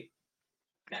not great.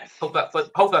 Hope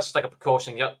that's just like a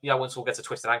precaution. Yeah, once someone gets a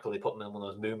twisted ankle, they put them in one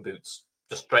of those moon boots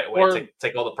just straight away,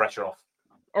 take all the pressure off.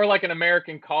 Or like an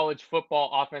American college football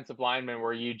offensive lineman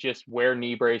where you just wear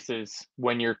knee braces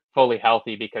when you're fully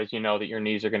healthy because you know that your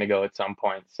knees are going to go at some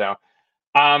point. So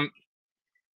I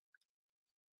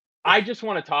just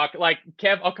want to talk, like,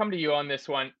 Kev, I'll come to you on this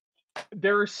one.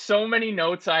 There are so many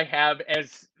notes I have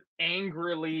as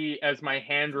angrily as my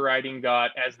handwriting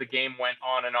got as the game went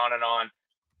on and on and on.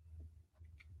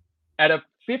 At a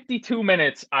 52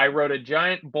 minutes, I wrote a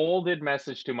giant bolded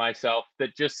message to myself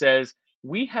that just says,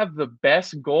 we have the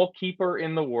best goalkeeper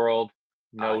in the world,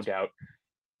 no doubt.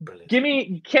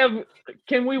 Brilliant. Kev,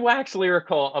 can we wax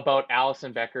lyrical about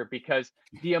Alisson Becker? Because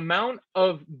the amount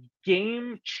of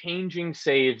game-changing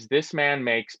saves this man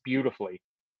makes beautifully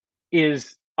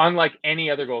is unlike any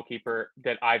other goalkeeper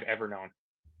that I've ever known.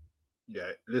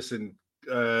 Yeah, listen,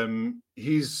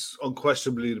 he's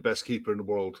unquestionably the best keeper in the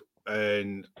world,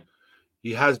 and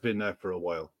he has been that for a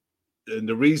while. And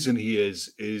the reason he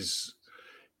is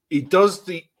he does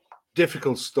the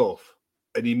difficult stuff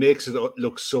and he makes it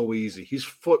look so easy. His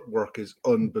footwork is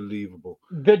unbelievable.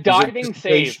 The diving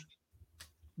save.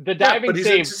 His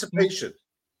anticipation.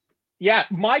 Yeah,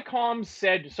 my comms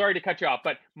said, sorry to cut you off,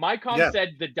 but my comms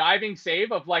said the diving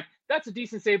save of like, that's a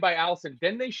decent save by Alisson.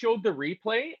 Then they showed the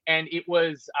replay and it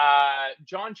was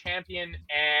John Champion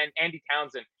and Andy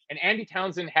Townsend. And Andy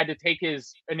Townsend had to take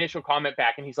his initial comment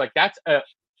back. And he's like, that's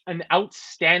an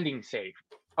outstanding save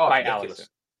by Alisson.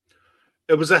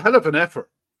 It was a hell of an effort,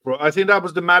 bro. I think that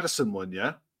was the Madison one,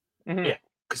 yeah? Mm-hmm. Yeah.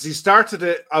 Because he started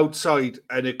it outside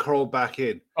and it curled back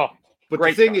in. Oh, but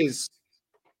the thing is,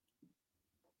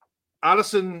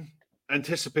 Alisson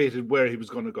anticipated where he was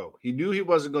going to go. He knew he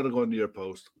wasn't going to go near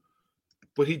post,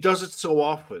 but he does it so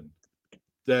often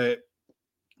that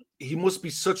he must be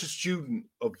such a student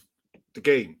of the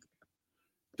game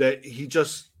that you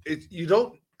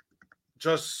don't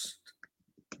just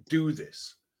do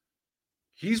this.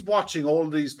 He's watching all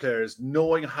these players,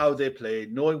 knowing how they play,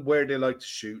 knowing where they like to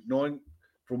shoot, knowing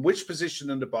from which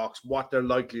position in the box, what they're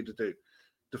likely to do.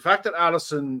 The fact that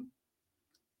Alisson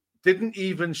didn't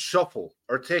even shuffle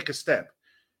or take a step,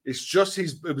 it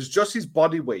was just his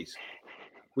body weight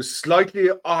was slightly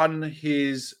on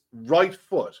his right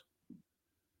foot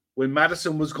when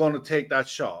Madison was going to take that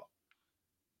shot.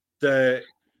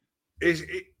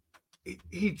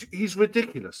 He's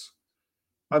ridiculous.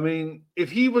 I mean, if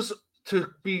he was to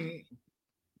be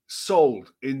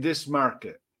sold in this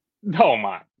market,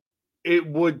 it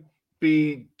would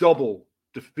be double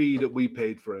the fee that we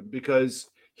paid for him because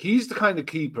he's the kind of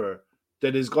keeper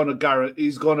that is going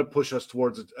to push us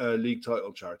towards a league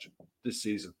title charge this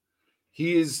season.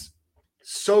 He is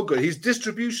so good. His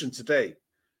distribution today,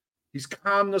 his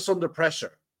calmness under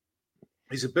pressure,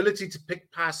 his ability to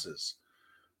pick passes,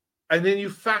 and then you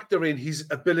factor in his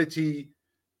ability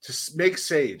to make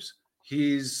saves,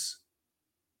 his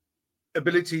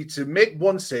ability to make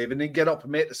one save and then get up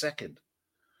and make the second,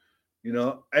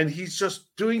 and he's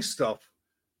just doing stuff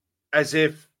as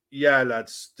if, yeah,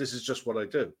 lads, this is just what I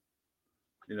do.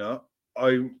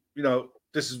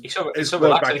 This is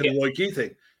going back to the Roy Keane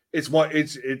thing. This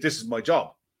is my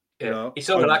job. He's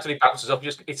so relaxed when he bounces up.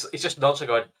 It's just nonsense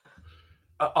going,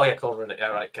 oh yeah, corner in it. Yeah,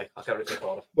 right, okay, I'll get rid of the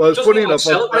corner. Well, it's funny enough.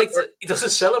 He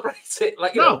doesn't celebrate it.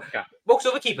 Like, most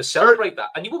other keepers celebrate that,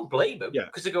 and you wouldn't blame him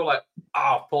because they go like,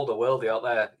 I've pulled a worldie out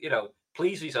there.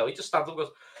 Please, so he just stands up and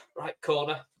goes, right,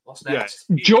 corner. What's next?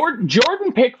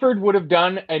 Jordan Pickford would have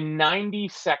done a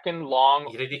 90-second long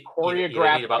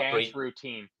choreographed dance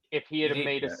routine if he had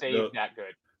made a save that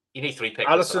good. You need 3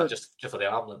 Pickfords for that, just for the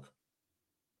arm length.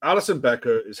 Alisson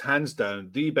Becker is hands down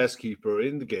the best keeper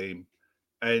in the game.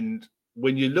 And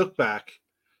when you look back,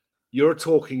 you're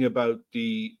talking about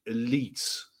the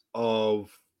elites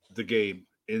of the game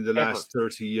in the last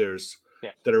 30 years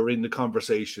that are in the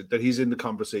conversation, that he's in the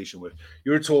conversation with.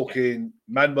 You're talking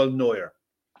Manuel Neuer,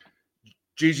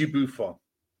 Gigi Buffon,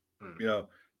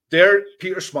 they're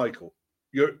Peter Schmeichel.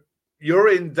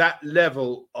 You're in that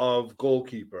level of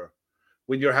goalkeeper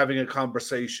when you're having a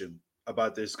conversation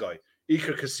about this guy.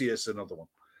 Iker Casillas, another one.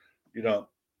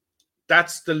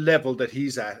 That's the level that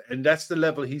he's at, and that's the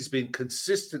level he's been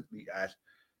consistently at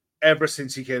ever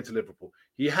since he came to Liverpool.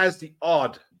 He has the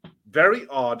odd, very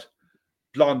odd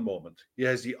blonde moment. He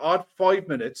has the odd 5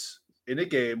 minutes in a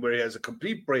game where he has a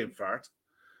complete brain fart.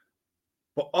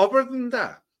 But other than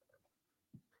that,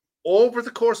 over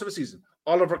the course of a season,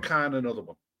 Oliver Kahn, another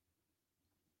one.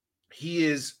 He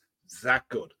is that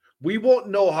good. We won't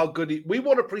know how good we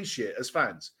won't appreciate as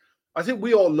fans. I think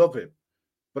we all love him,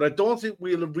 but I don't think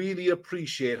we'll really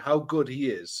appreciate how good he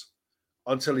is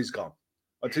until he's gone,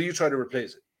 until you try to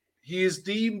replace it. He is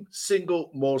the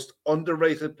single most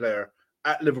underrated player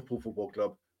at Liverpool Football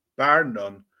Club, bar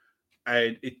none,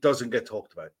 and it doesn't get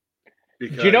talked about. Do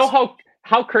you know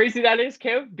how crazy that is,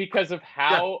 Kev? Because of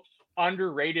how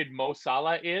underrated Mo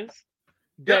Salah is,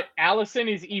 that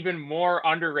Alisson is even more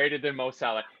underrated than Mo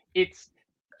Salah. It's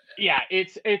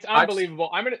unbelievable.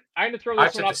 I'm gonna throw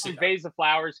this one up from Vase of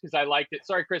Flowers because I liked it.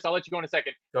 Sorry, Chris, I'll let you go in a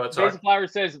second. Vase of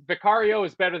Flowers says Vicario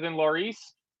is better than Lloris.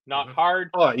 Not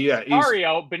hard. Oh yeah,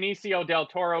 Vicario, Benicio del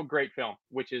Toro, great film,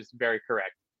 which is very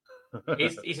correct.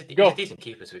 He's a decent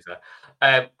keeper, to be fair.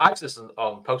 I just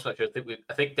on post-match. I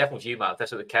think definitely with you, Matt.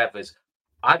 That's what the Kev is.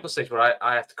 I have a stage where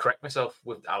I have to correct myself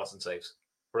with Alisson saves.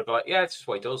 Where I go like, it's just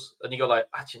what he does, and you go like,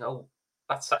 actually,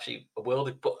 that's actually a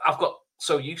world. But I've got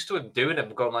so used to him doing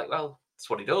them, going like, well, that's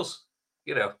what he does.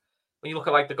 When you look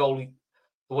at like the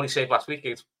one he saved last week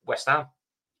against West Ham,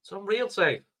 it's an unreal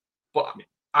save. But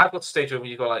I've got to stage where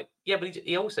you go like, but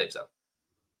he always saves them,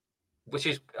 which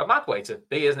is a mad way to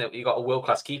be, isn't it? You got a world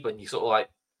class keeper, and you sort of like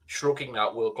shrugging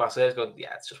out world class airs, going,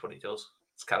 it's just what he does.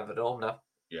 It's kind of the norm now.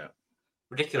 Yeah,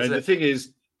 ridiculous. And the thing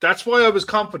is, that's why I was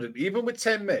confident, even with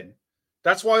 10 men.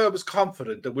 That's why I was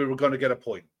confident that we were going to get a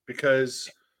point, because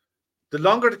the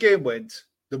longer the game went,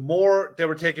 the more they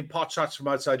were taking pot shots from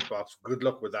outside the box. Good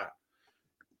luck with that.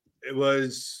 It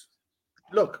was,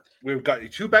 look, we've got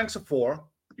 2 banks of 4.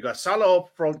 You got Salah up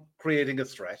front creating a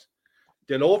threat.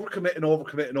 They'll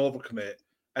overcommit,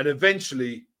 and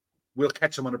eventually we'll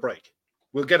catch them on a break.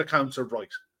 We'll get a counter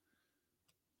right.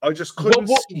 I just couldn't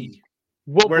see.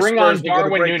 We'll bring on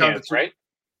Darwin Núñez, right?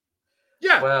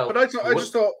 Yeah, but I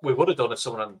just thought we would have done if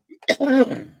someone bit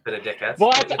of dickheads.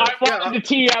 Well, I wanted to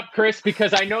tee you up, Chris,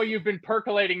 because I know you've been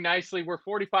percolating nicely. We're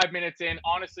 45 minutes in.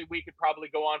 Honestly, we could probably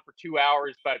go on for 2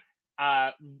 hours, but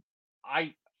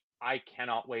I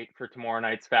cannot wait for tomorrow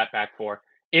night's Fatback 4.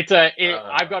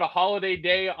 I've got a holiday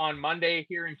day on Monday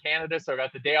here in Canada, so I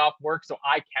got the day off work, so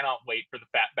I cannot wait for the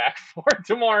Fatback 4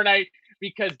 tomorrow night,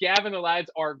 because Gavin and the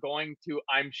lads are going to,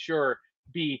 I'm sure,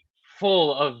 be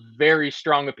full of very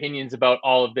strong opinions about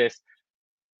all of this.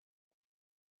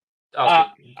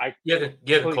 Klopp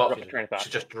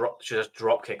should just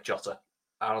drop kick Jota.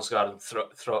 Honestly, and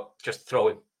throw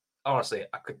him. Honestly,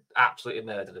 I could absolutely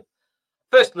murder him.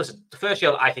 The first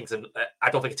yellow, I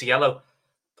don't think it's a yellow.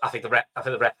 I think the ref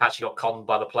actually got conned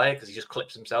by the player because he just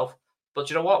clips himself. But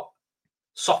you know what?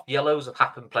 Soft yellows have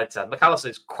happened plenty of times. McAllister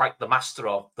is quite the master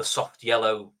of the soft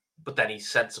yellow, but then he's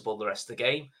sensible the rest of the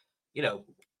game.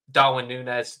 Darwin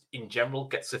Núñez in general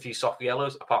gets a few soft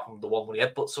yellows, apart from the one when he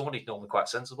headbutts someone. He's normally quite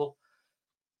sensible.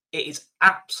 It is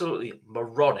absolutely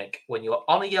moronic when you're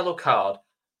on a yellow card.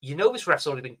 This ref's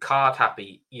already been card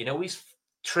happy. He's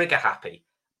trigger happy.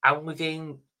 And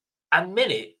within a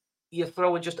minute, you're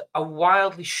throwing just a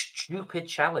wildly stupid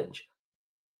challenge.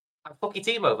 And fuck your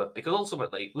team over, because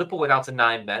ultimately, Liverpool went down to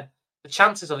 9 men. The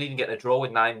chances of even getting a draw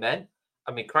with 9 men,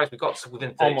 I mean, Christ, we got to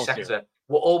within 30 seconds there.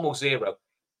 We're almost 0.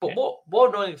 But more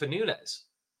annoying for Núñez,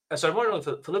 more annoying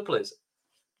for Liverpool is,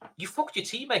 you fucked your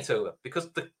teammate over, because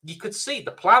you could see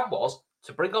the plan was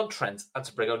to bring on Trent and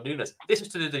to bring on Núñez. This was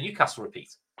to do the Newcastle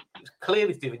repeat. It was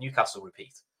clearly to do the Newcastle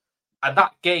repeat. And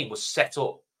that game was set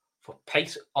up for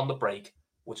pace on the break,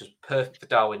 which was perfect for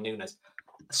Darwin Núñez.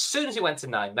 As soon as he went to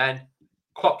 9 men,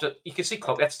 you can see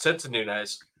Klopp had to turn to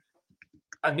Núñez.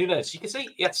 And Núñez, you can see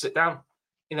he had to sit down.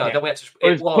 Then we had to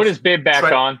put his bib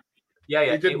back on.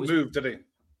 Yeah. He didn't move, did he?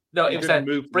 No, it was then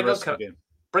bring on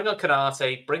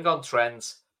Konate, bring on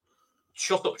Trent,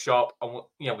 shut up shop, and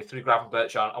we threw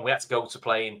Gravenberch on, and we had to go to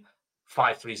playing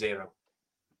 5-3-0.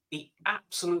 He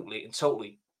absolutely and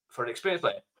totally, for an experienced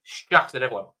player, shafted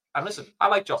everyone. And listen, I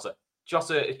like Jota.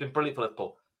 Jota has been brilliant for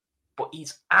Liverpool, but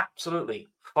he's absolutely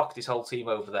fucked his whole team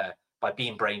over there by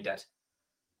being brain dead.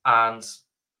 And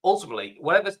ultimately,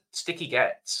 whatever stick he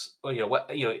gets,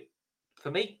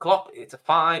 for me, Klopp, it's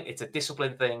a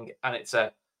discipline thing, and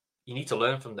you need to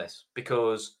learn from this,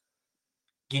 because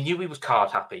you knew he was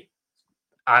card happy,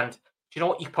 and do you know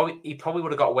what? He probably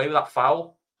would have got away with that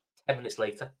foul 10 minutes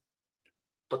later,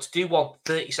 but to do one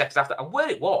 30 seconds after, and where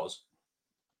it was,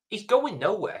 he's going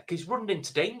nowhere because he's running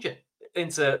into danger,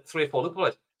 into 3 or 4 Liverpool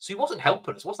players. So he wasn't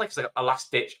helping us. It wasn't like it's like a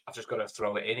last ditch, I've just got to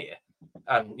throw it in here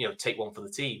and take one for the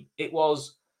team. It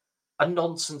was a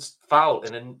nonsense foul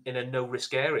in a no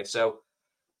risk area. So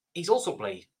he's also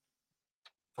played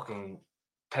fucking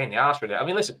pain in the arse, really. I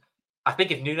mean, listen, I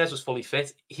think if Nunes was fully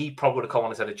fit, he probably would have come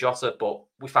on instead of Jota, but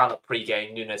we found out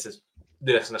pre-game Nunes is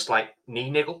nursing a slight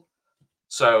knee niggle.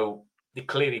 So they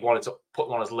clearly wanted to put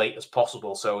him on as late as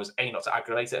possible, so as A, not to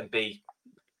aggravate it, and B,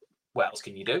 what else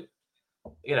can you do?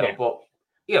 But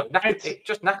it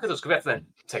just knackered us. We had to then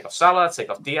take off Salah, take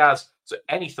off Diaz. So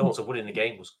any thoughts of winning the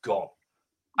game was gone.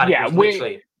 And it was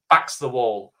literally backs to the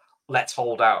wall, let's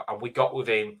hold out. And we got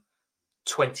within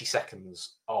 20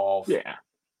 seconds of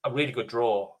a really good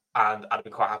draw, and I'd have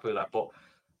been quite happy with that. But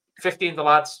 15 the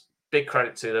lads, big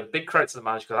credit to them. Big credit to the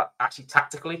manager, because actually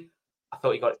tactically, I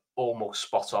thought he got it almost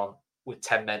spot on with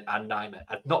 10 men and 9 men.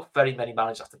 And not very many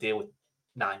managers have to deal with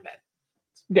 9 men.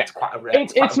 Yeah, it's quite a rare.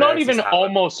 It's not even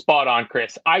almost spot on,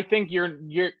 Chris. I think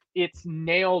it's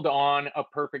nailed on a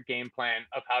perfect game plan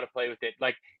of how to play with it.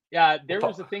 Like, there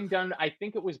was a thing done, I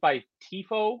think it was by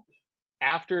Tifo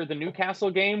after the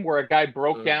Newcastle game, where a guy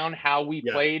broke down how we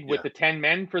played with the 10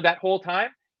 men for that whole time.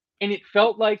 And it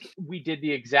felt like we did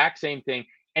the exact same thing.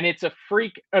 And it's a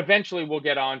freak. Eventually we'll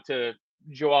get on to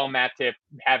Joel Matip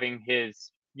having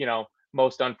his,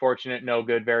 most unfortunate, no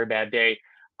good, very bad day.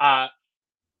 I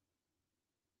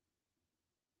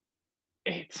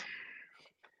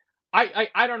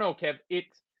don't know, Kev.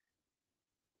 It's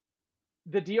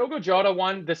the Diogo Jota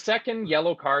one, the second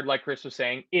yellow card, like Chris was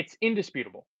saying, it's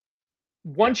indisputable.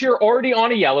 Once you're already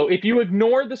on a yellow, if you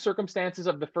ignore the circumstances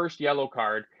of the first yellow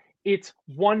card, it's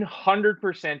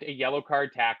 100% a yellow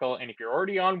card tackle. And if you're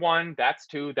already on 1, that's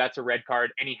 2, that's a red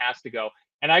card, and he has to go.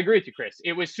 And I agree with you, Chris.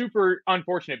 It was super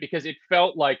unfortunate because it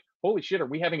felt like, holy shit, are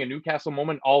we having a Newcastle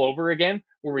moment all over again,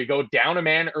 where we go down a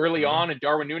man early on and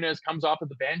Darwin Núñez comes off of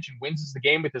the bench and wins us the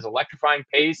game with his electrifying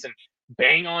pace and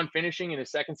bang on finishing in his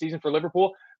second season for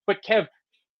Liverpool. But Kev,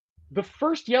 the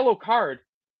first yellow card,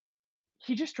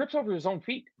 he just trips over his own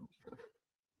feet.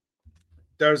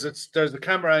 There's the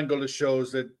camera angle that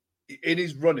shows that in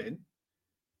his running,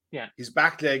 his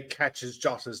back leg catches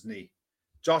Jota's knee.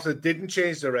 Jota didn't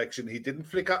change direction. He didn't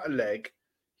flick out a leg.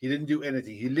 He didn't do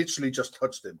anything. He literally just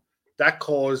touched him. That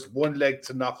caused one leg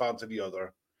to knock onto the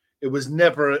other. It was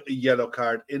never a yellow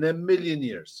card in a million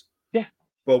years. Yeah.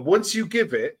 But once you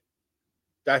give it,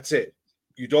 that's it.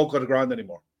 You don't go to the ground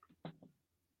anymore.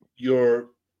 You're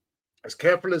as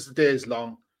careful as the day is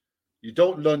long. You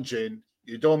don't lunge in.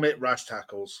 You don't make rash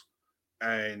tackles.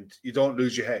 And you don't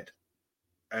lose your head.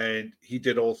 And he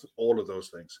did all of those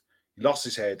things. He lost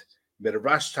his head. Made a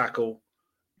rash tackle,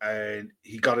 and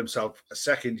he got himself a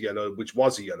second yellow, which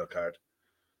was a yellow card,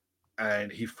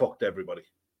 and he fucked everybody.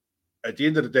 At the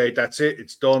end of the day, that's it.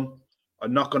 It's done.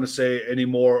 I'm not going to say any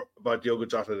more about Diogo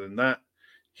Jota than that.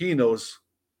 He knows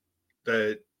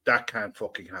that can't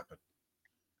fucking happen.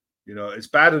 It's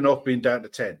bad enough being down to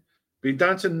 10. Being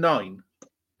down to 9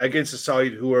 against a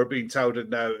side who are being touted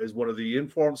now as one of the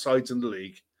informed sides in the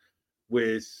league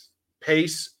with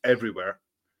pace everywhere,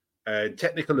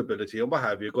 technical ability and what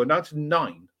have you, going down to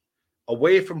 9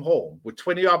 away from home with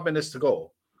 20 odd minutes to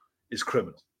go is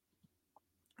criminal.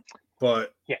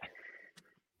 But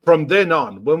from then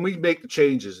on, when we make the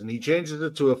changes and he changes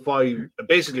it to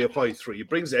basically a 5-3, he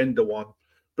brings Endo on,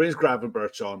 brings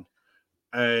Gravenberch on,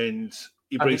 and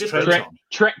he brings Trent on.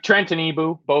 Trent and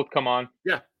Ibu both come on.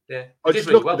 Yeah. I just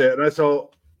looked at it and I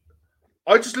thought,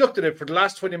 I just looked at it for the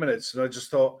last 20 minutes and I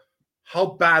just thought, how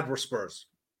bad were Spurs?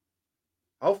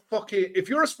 How fucking, if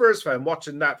you're a Spurs fan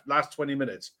watching that last 20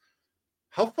 minutes,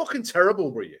 how fucking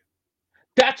terrible were you?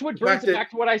 That's what brings it back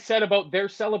to what I said about their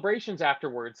celebrations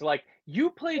afterwards. Like,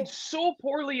 you played so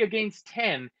poorly against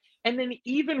 10 and then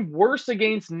even worse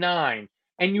against 9.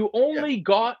 And you only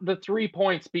got the 3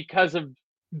 points because of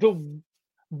the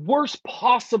worst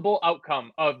possible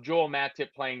outcome of Joel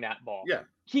Matip playing that ball. Yeah.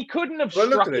 He couldn't have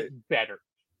struck it better.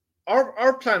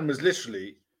 Our plan was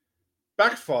literally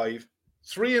back 5,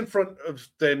 3 in front of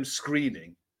them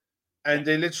screening, And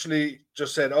they literally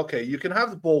just said, okay, you can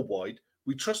have the ball wide.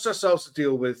 We trust ourselves to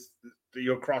deal with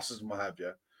your crosses and what have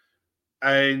you.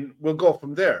 And we'll go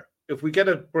from there. If we get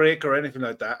a break or anything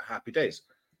like that, happy days.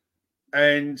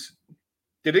 And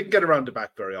they didn't get around the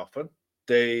back very often.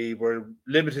 They were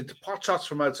limited to pot shots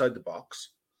from outside the box.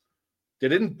 They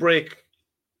didn't break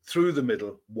through the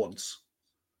middle once.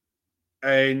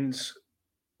 And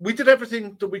we did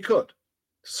everything that we could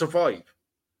to survive.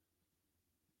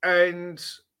 And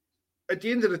at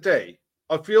the end of the day,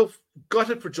 I feel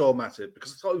gutted for Joel Matip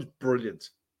because I thought he was brilliant.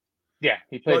 Yeah,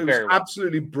 he played very well.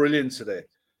 Absolutely brilliant today.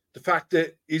 The fact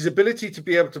that his ability to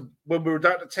be able to, when we were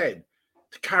down to 10,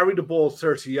 to carry the ball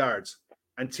 30 yards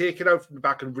and take it out from the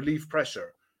back and relieve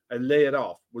pressure and lay it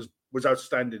off was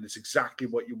outstanding. It's exactly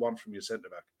what you want from your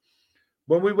centre-back.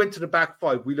 When we went to the back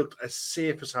five, we looked as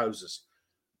safe as houses.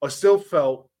 I still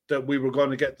felt that we were going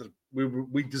to get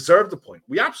we deserved the point.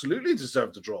 We absolutely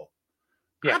deserved the draw.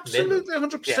 Yeah, absolutely,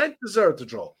 100% deserved the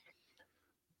draw.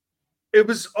 It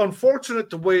was unfortunate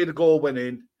the way the goal went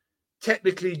in.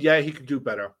 Technically, yeah, he could do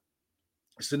better.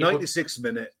 It's the 96th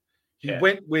minute. He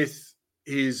went with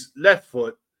his left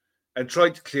foot and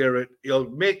tried to clear it. He'll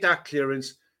make that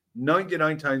clearance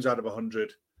 99 times out of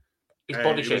 100. His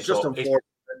body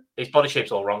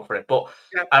shape's all wrong for it. But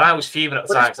and I was fuming at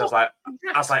the time because I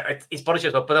was like, his body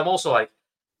shape's, but I'm also like,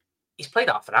 he's played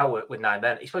half an hour with 9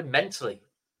 men. He's played mentally.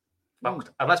 And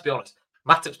let's be honest,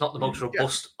 Matip's not the most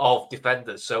robust of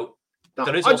defenders. So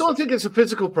I don't think it's a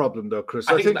physical problem, though, Chris.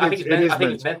 I think it's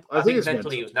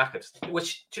mentally he was knackered.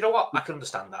 Which, do you know what? I can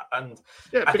understand that. And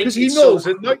because he knows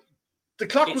that the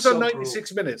clock was on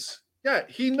 96 minutes. Yeah,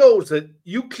 he knows that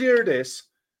you clear this,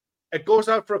 it goes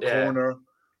out for a corner,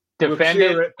 defend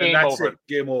it, and that's it.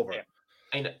 Game over.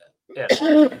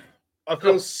 I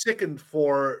feel sickened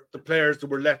for the players that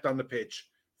were left on the pitch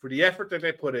for the effort that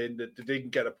they put in, that they didn't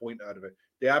get a point out of it.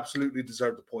 They absolutely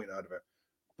deserved a point out of it.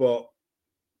 But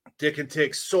they can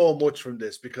take so much from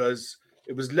this because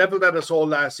it was leveled at us all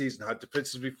last season, how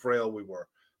defensively frail we were,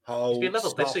 how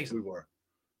soft we were.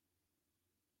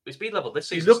 It's been leveled this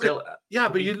season. But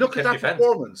you look at that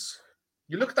performance.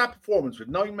 You look at that performance with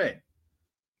 9 men.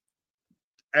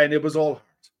 And it was all hard.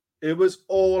 It was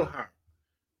all hard.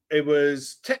 It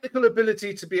was technical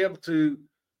ability to be able to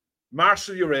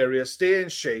marshal your area, stay in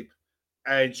shape,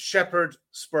 and shepherd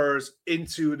Spurs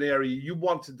into an area you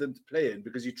wanted them to play in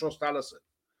because you trust Alisson.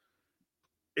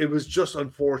 It was just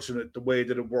unfortunate the way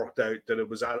that it worked out, that it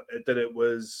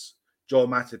was Joel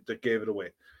Matip that gave it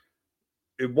away.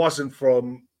 It wasn't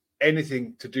from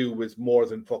anything to do with more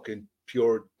than fucking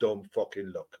pure dumb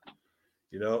fucking luck,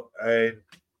 And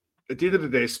at the end of the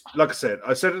day, like I said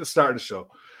at the start of the show,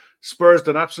 Spurs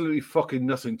done absolutely fucking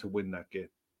nothing to win that game.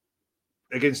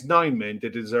 Against 9 men, they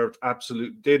deserved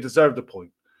the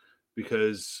point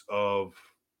because of,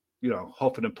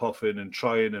 huffing and puffing and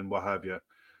trying and what have you.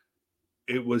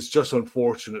 It was just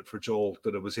unfortunate for Joel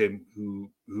that it was him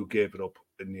who gave it up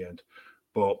in the end.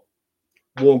 But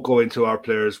won't go into our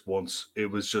players once. It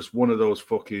was just one of those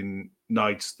fucking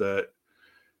nights that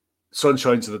sun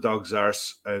shines to the dog's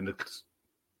arse and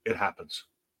it happens.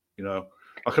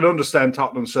 I can understand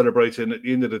Tottenham celebrating. At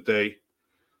the end of the day,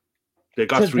 they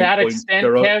got 3 points.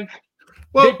 Kev,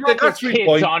 they got 3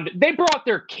 points. They brought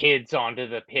their kids onto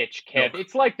the pitch, Kev.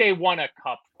 It's like they won a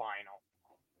cup final.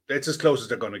 It's as close as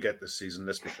they're going to get this season.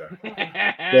 Let's be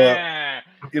fair.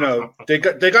 But, they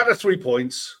got their 3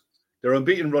 points. Their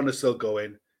unbeaten run is still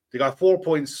going. They got 4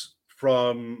 points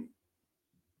from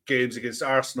games against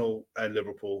Arsenal and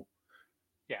Liverpool.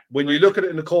 Yeah. When you look at it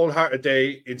in the cold heart of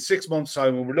day, in 6 months'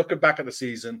 time, when we're looking back at the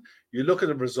season, you look at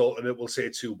the result and it will say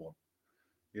 2-1.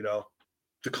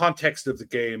 The context of the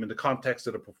game and the context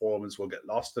of the performance will get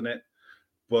lost in it.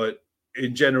 But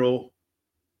in general,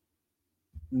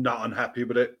 not unhappy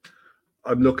with it.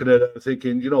 I'm looking at it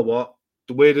thinking, you know what?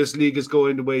 The way this league is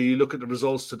going, the way you look at the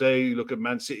results today, you look at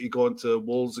Man City going to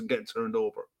Wolves and getting turned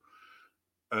over.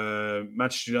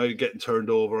 Manchester United getting turned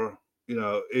over.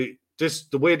 The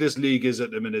way this league is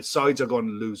at the minute, sides are going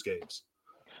to lose games.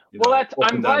 I'm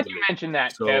glad you mentioned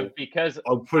that, Kev, because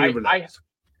I'm pretty relaxed.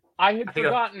 I had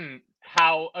forgotten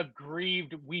how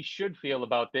aggrieved we should feel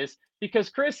about this because,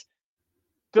 Chris,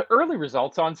 the early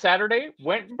results on Saturday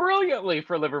went brilliantly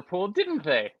for Liverpool, didn't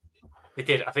they? They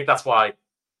did. I think that's why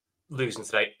losing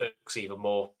today irks even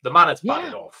more. The man has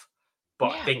batted off.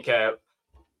 But I think,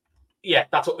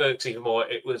 that's what irks even more.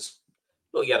 It was,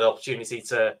 you had an opportunity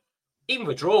to even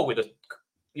withdraw with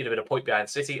been a point behind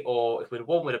City, or if we'd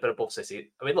won, we'd have been above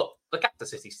City. I mean, look, after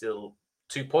City still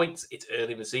 2 points. It's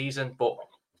early in the season, but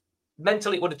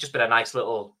mentally it would have just been a nice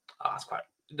little,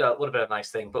 would have been a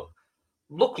nice thing. But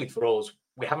luckily for us,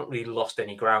 we haven't really lost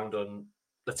any ground on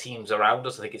the teams around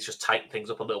us. I think it's just tightened things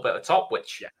up a little bit at the top,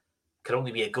 which can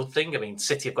only be a good thing. I mean,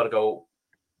 City have got to go.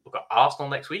 We've got Arsenal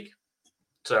next week,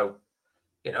 so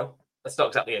that's not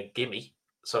exactly a gimme.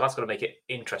 So that's going to make it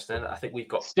interesting. I think we've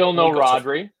got still no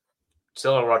Rodri.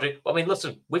 Still no Rodri. I mean,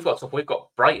 listen, we've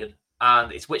got Brighton,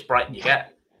 and it's which Brighton you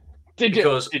get. Did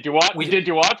you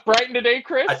watch Brighton today,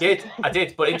 Chris? I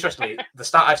did. But interestingly, the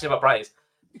stat I've seen about Brighton is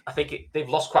I think they've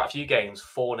lost quite a few games,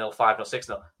 4-0, 5-0,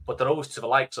 6-0, but they're always to the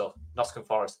likes of Nottingham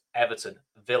Forest, Everton,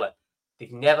 Villa.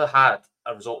 They've never had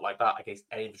a result like that against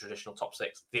any of the traditional top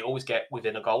six. They always get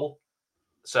within a goal.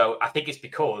 So I think it's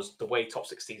because the way top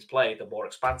six teams play, they're more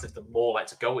expansive, they're more like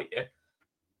to go at you.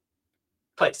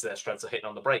 Play to their strengths of hitting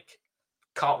on the break.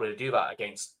 Can't really do that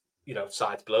against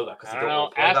sides below that because they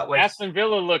don't play that way. Aston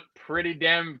Villa looked pretty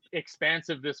damn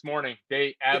expansive this morning.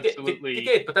 They absolutely they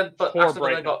did, but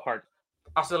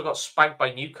Aston Villa got spanked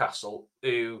by Newcastle,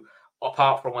 who,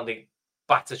 apart from when they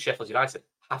battered Sheffield United,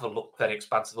 haven't looked very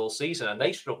expansive all season, and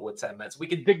they struggle with 10 men. So we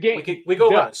go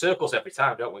around in circles every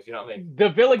time, don't we? If you know what I mean. The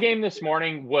Villa game this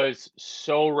morning was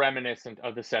so reminiscent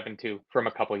of the 7-2 from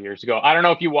a couple of years ago. I don't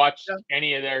know if you watched saw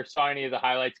any of the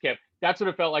highlights, Kev. That's what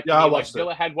it felt like. Yeah, I watched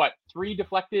Villa had 3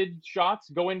 deflected shots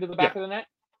go into the back of the net.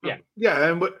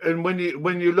 Yeah, and when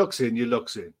you looks in, you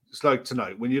looks in. It's like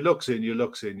tonight. When you looks in,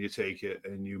 you take it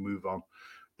and you move on.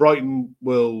 Brighton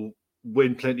will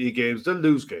win plenty of games. They'll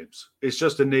lose games. It's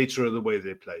just the nature of the way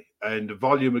they play. And the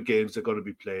volume of games they're going to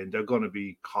be playing, they're going to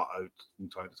be caught out from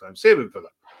time to time. Same with Villa.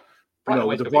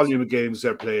 With the volume of games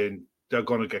they're playing, they're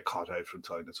going to get caught out from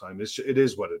time to time. It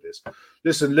is what it is.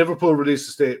 Listen, Liverpool released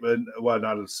a statement. Well,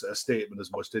 not a statement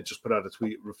as much. They just put out a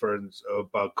tweet referring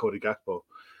about Cody Gakpo,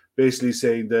 basically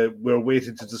saying that we're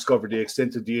waiting to discover the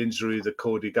extent of the injury that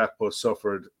Cody Gakpo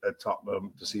suffered at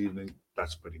Tottenham this evening.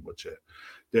 That's pretty much it.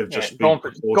 They've just been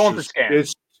going for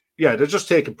scans. They're just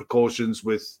taking precautions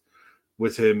with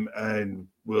him, and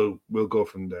we'll go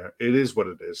from there. It is what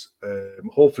it is.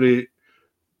 Hopefully,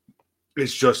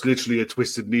 it's just literally a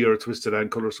twisted knee or a twisted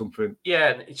ankle or something.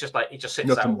 Yeah, and it's just like he just sits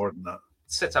nothing out. More than that.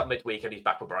 Sits out midweek, and he's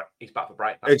back for Brighton.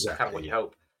 That's exactly. Kind of what you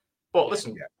hope. But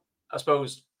listen, I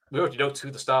suppose we already know 2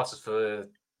 of the starters for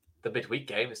the midweek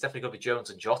game. It's definitely going to be Jones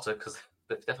and Jota because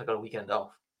they've definitely got a weekend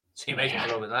off. So you may as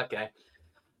well go in that game.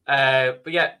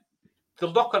 But yeah,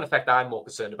 the knock-on effect I'm more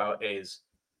concerned about is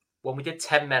when we did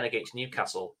 10 men against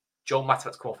Newcastle, Joel Matip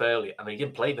had to come off early, and he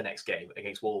didn't play the next game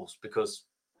against Wolves because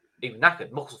he was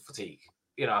knackered, muscle fatigue.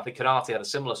 I think Konate had a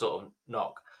similar sort of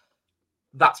knock.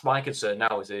 That's my concern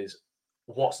now is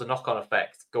what's the knock-on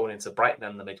effect going into Brighton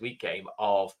and the midweek game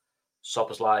of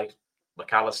Szoboszlai,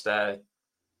 McAllister,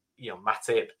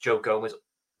 Matip, Joe Gomez,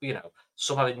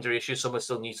 some have injury issues, some are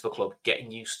still new to the club,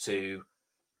 getting used to,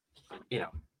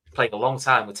 playing a long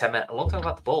time with 10 men, a long time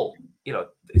without the ball.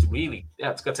 It's really,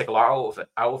 it's going to take a lot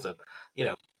out of them.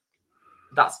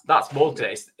 That's more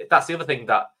to it. That's the other thing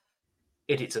that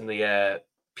idiots in the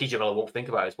PGML won't think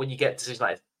about is when you get decisions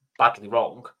like this badly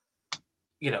wrong,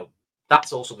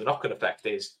 that's also the knock-on effect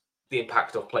is the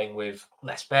impact of playing with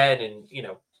less men and,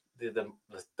 the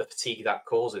fatigue that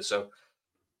causes. So,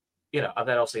 and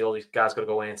then obviously all these guys got to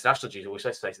go in international duty, which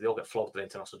let's face it, they all get flogged with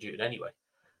international duty anyway.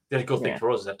 The only good thing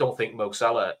for us is I don't think Mo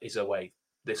Salah is away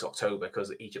this October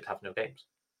because Egypt have no games,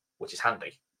 which is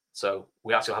handy. So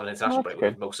we actually have an international break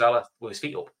with Mo Salah with his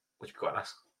feet up, which would be quite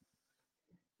nice.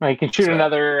 Well, you can shoot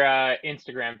another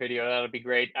Instagram video. That'll be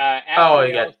great.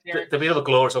 There'll be another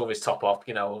glorious over his top off.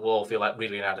 We'll all feel like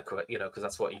really inadequate, because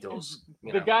that's what he does.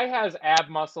 The guy has ab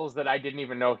muscles that I didn't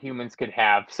even know humans could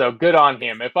have. So good on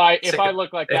him. If I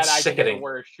look like that, I didn't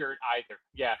wear a shirt either.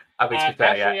 Yeah. I mean, to be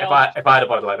fair, if I had a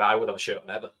body like that, I wouldn't have a shirt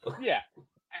on ever. Yeah.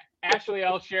 Ashley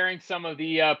L sharing some of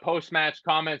the post-match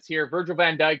comments here. Virgil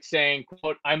van Dijk saying,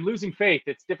 quote, "I'm losing faith.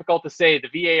 It's difficult to say.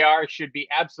 The VAR should be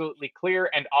absolutely clear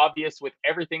and obvious with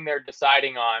everything they're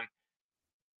deciding on.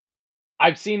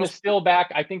 I've seen the still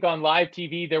back. I think on live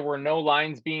TV, there were no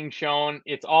lines being shown.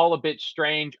 It's all a bit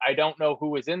strange. I don't know who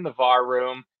was in the VAR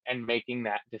room and making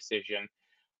that decision."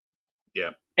 Yeah.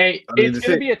 Hey, it's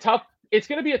going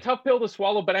to be a tough pill to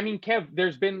swallow. But I mean,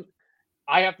 Kev,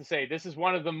 I have to say, this is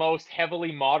one of the most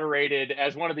heavily moderated,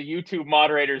 as one of the YouTube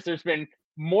moderators, there's been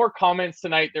more comments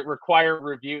tonight that require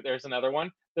review. There's another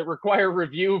one that require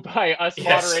review by us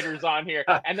moderators on here.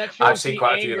 And that shows I've seen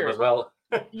quite a few of them as well.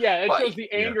 Yeah, it shows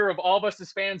the anger of all of us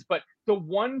as fans. But the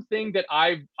one thing that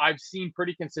I've seen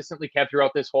pretty consistently, Kev,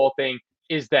 throughout this whole thing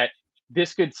is that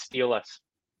this could steal us.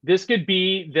 This could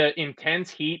be the intense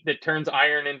heat that turns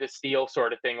iron into steel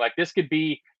sort of thing. Like this could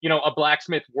be, a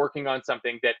blacksmith working on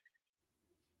something that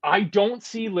I don't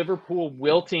see Liverpool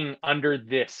wilting under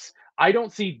this. I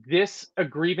don't see this a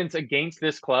grievance against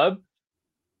this club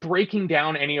breaking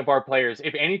down any of our players.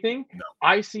 If anything,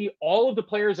 I see all of the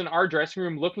players in our dressing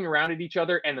room looking around at each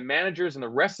other, and the managers and the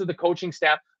rest of the coaching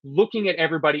staff looking at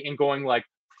everybody and going like,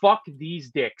 fuck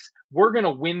these dicks. We're going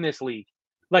to win this league.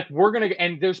 Like, we're going to,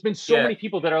 and there's been so many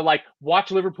people that are like,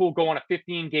 watch Liverpool go on a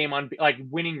 15 game on like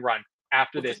winning run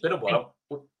after this.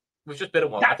 We've just been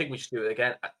on one. I think we should do it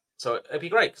again. So it'd be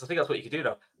great, because I think that's what you could do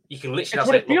now. You can literally. That's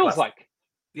what it feels like.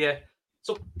 Yeah.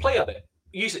 So play on it.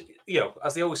 Use it. You know,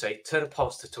 as they always say, turn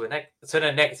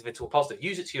a negative into a positive.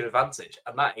 Use it to your advantage,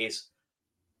 and that is.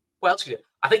 Well,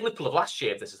 I think Liverpool of last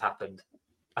year, if this has happened,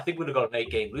 I think we'd have got an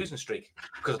 8-game losing streak,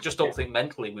 because I just don't think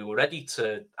mentally we were ready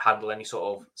to handle any sort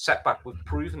of setback. We've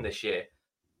proven this year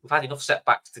we've had enough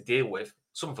setbacks to deal with,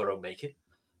 some of our own making,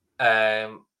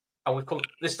 and we've come.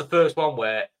 This is the first one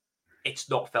where it's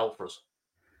not fell for us,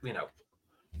 you know.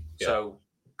 Yeah. So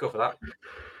go for that.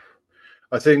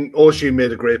 I think Oisin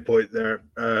made a great point there.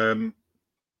 I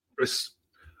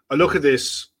look at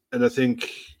this and I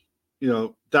think, you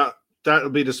know, that'll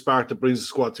be the spark that brings the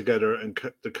squad together, and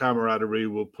the camaraderie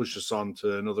will push us on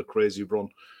to another crazy run.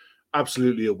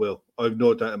 Absolutely it will. I've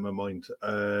no doubt in my mind.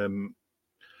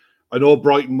 I know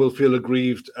Brighton will feel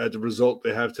aggrieved at the result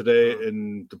they have today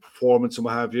and the performance and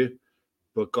what have you,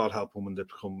 but God help them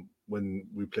when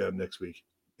we play them next week.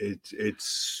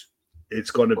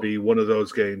 It's going to be one of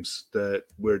those games that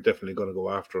we're definitely going to go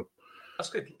after. That's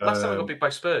good. Last time we got beat by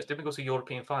Spurs, didn't we go to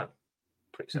European final?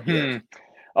 Pretty simple.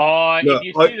 If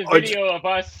you see the video of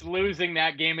us losing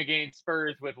that game against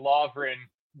Spurs with Lovren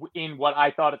in what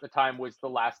I thought at the time was the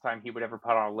last time he would ever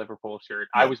put on a Liverpool shirt,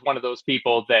 I was one of those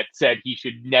people that said he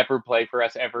should never play for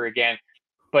us ever again.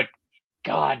 But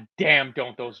god damn,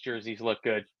 don't those jerseys look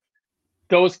good.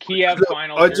 Those Kiev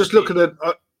final jerseys.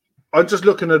 I'm just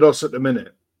looking at us at the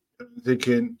minute,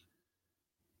 thinking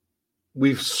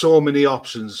we've so many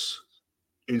options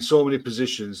in so many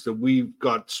positions that we've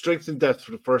got strength and depth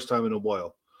for the first time in a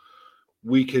while.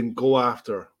 We can go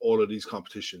after all of these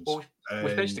competitions. Well, we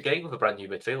finished the game with a brand new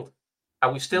midfield,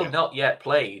 and we've still not yet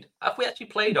played. Have we actually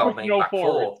played our main back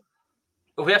four?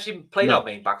 Have we actually played our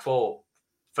main back four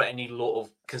for any lot of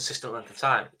consistent length of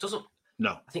time? It doesn't.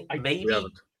 No, I think maybe. We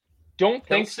haven't. Don't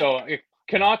think so.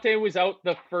 Kanate was out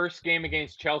the first game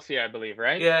against Chelsea, I believe,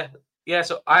 right? Yeah.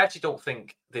 So I actually don't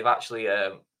think they've actually.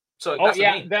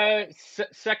 The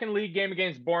second league game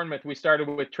against Bournemouth, we started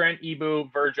with Trent,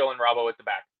 Ibu, Virgil, and Robbo at the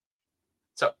back.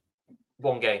 So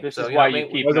one game. This is why you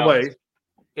keep. By the way,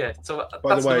 yeah. So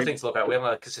that's another thing to look at. We have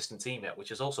a consistent team yet,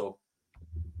 which is also.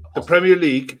 The Premier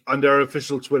League on their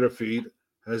official Twitter feed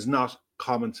has not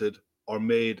commented or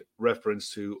made reference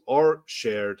to or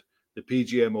shared the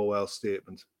PGMOL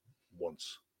statement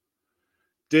once.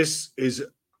 This is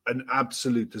an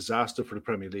absolute disaster for the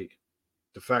Premier League.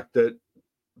 The fact that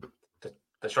the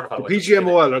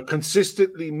PGMOL are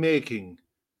consistently making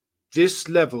this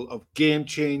level of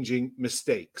game-changing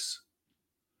mistakes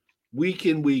week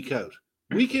in, week out.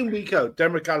 Week in, week out,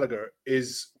 Dermot Gallagher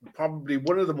is probably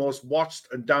one of the most watched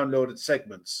and downloaded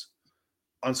segments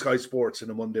on Sky Sports in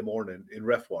a Monday morning in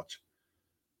Ref Watch.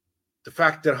 The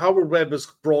fact that Howard Webb was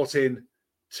brought in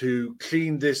to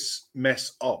clean this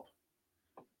mess up,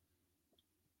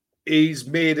 he's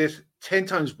made it 10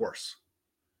 times worse.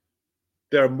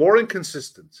 They're more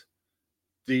inconsistent.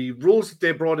 The rules that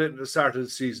they brought in at the start of the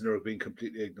season are being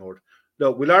completely ignored.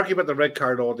 No, we'll argue about the red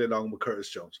card all day long with Curtis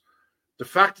Jones. The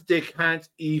fact that they can't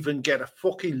even get a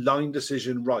fucking line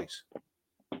decision right.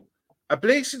 A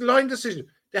blatant line decision.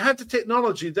 They had the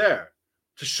technology there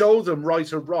to show them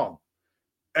right or wrong.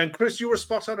 And Chris, you were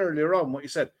spot on earlier on what you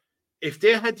said. If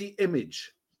they had the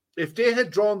image, if they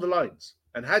had drawn the lines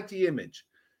and had the image,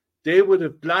 they would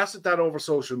have blasted that over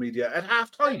social media at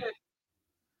halftime.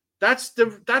 That's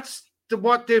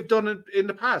what they've done in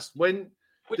the past. When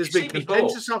there's been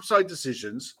contentious offside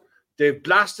decisions, they've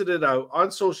blasted it out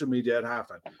on social media at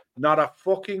halftime. Not a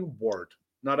fucking word,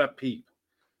 not a peep.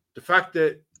 The fact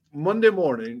that Monday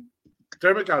morning,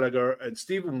 Dermot Gallagher and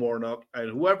Stephen Warnock and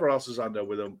whoever else is on there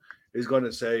with him is going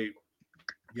to say,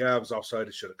 yeah, I was offside,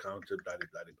 it should have counted, blah, blah,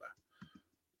 blah, blah.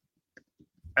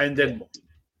 And then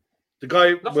the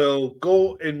guy will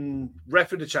go in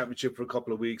ref in the championship for a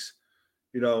couple of weeks.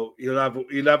 You know, he'll have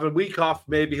a week off.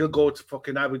 Maybe he'll go to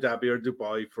fucking Abu Dhabi or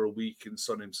Dubai for a week and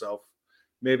sun himself.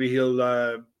 Maybe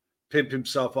he'll pimp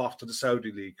himself off to the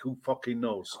Saudi League. Who fucking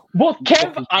knows? Well,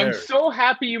 Kev, I'm so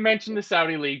happy you mentioned the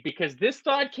Saudi League because this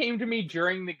thought came to me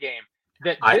during the game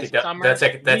that summer they're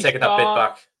taking that bit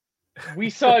back. We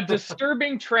saw a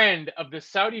disturbing trend of the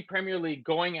Saudi Premier League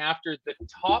going after the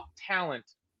top talent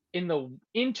in the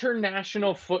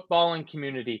international footballing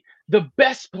community. The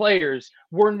best players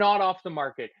were not off the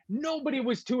market. Nobody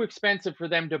was too expensive for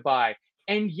them to buy.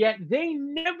 And yet they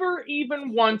never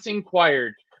even once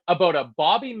inquired about a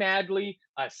Bobby Madley,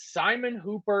 a Simon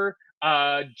Hooper,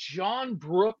 John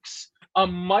Brooks, a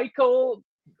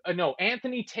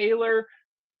Anthony Taylor.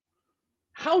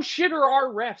 How shit are our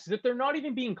refs that they're not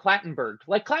even being Clattenburged?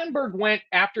 Like, Clattenburg went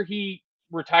after he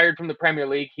retired from the Premier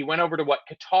League. He went over to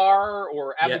Qatar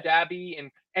or Abu Dhabi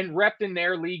and repped in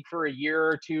their league for a year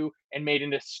or two and made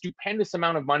a stupendous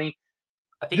amount of money.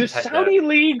 The Saudi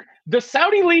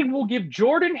League will give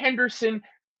Jordan Henderson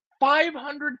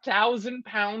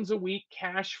 £500,000 a week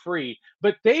cash free,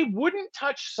 but they wouldn't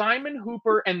touch Simon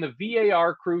Hooper and the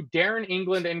VAR crew, Darren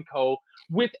England and co,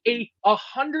 with a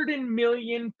 £100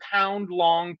 million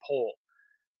long pole.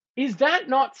 Is that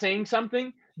not saying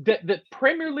something? That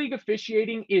Premier League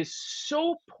officiating is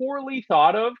so poorly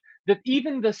thought of that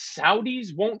even the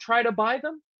Saudis won't try to buy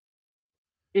them?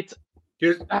 It's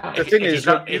the thing is,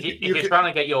 if you're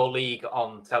trying to get your league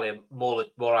on telling more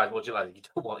eyes, you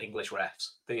don't want English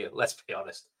refs, do you? Let's be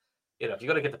honest. You know, if you've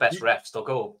got to get the best refs, they'll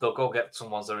go get some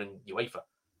ones that are in UEFA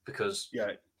because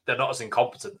they're not as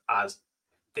incompetent as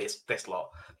this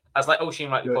lot. As like Oisin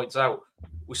rightly points out,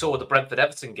 we saw with the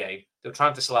Brentford-Everton game, they were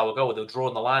trying to allow a goal, they were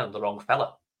drawing the line on the wrong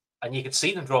fella. And you could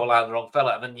see them draw a line on the wrong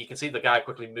fella, and then you can see the guy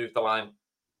quickly move the line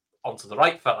onto the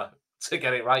right fella to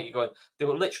get it right. You're going, they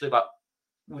were literally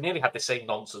we nearly had the same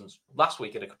nonsense last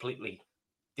week in a completely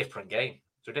different game.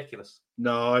 It's ridiculous.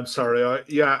 No, I'm sorry.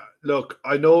 Look,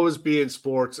 I know it's being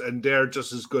sports, and they're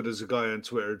just as good as a guy on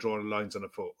Twitter drawing lines on a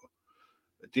photo.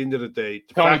 At the end of the day,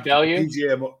 the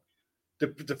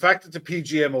fact that the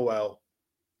PGMOL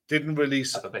didn't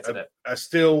release a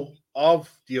still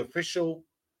of the official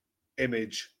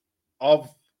image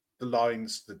of the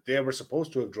lines that they were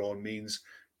supposed to have drawn means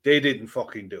they didn't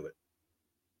fucking do it.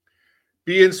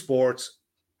 Being sports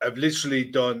have literally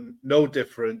done no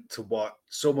different to what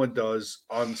someone does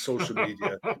on social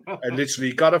media and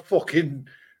literally got a fucking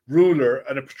ruler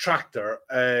and a protractor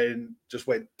and just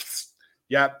went,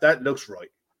 yeah, that looks right.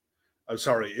 I'm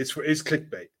sorry, it's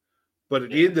clickbait. But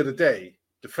at the end of the day,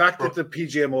 the fact that the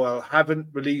PGMOL haven't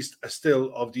released a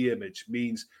still of the image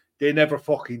means they never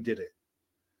fucking did it.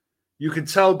 You can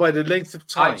tell by the length of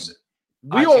time.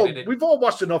 We've all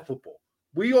watched enough football.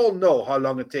 We all know how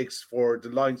long it takes for the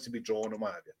lines to be drawn and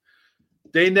what have you.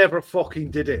 They never fucking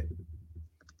did it.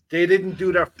 They didn't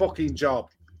do their fucking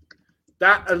job.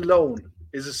 That alone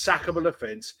is a sackable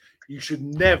offence. You should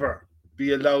never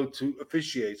be allowed to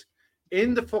officiate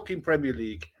in the fucking Premier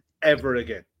League ever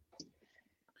again.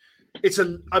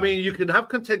 You can have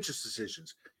contentious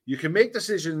decisions. You can make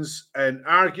decisions and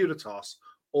argue the toss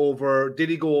over, did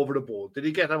he go over the ball? Did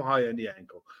he get him high on the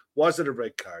ankle? Was it a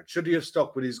red card? Should he have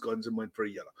stuck with his guns and went for a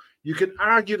yellow? You can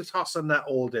argue the toss on that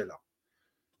all day long.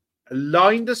 A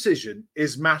line decision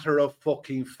is matter of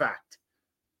fucking fact.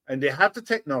 And they have the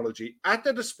technology at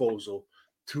their disposal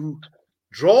to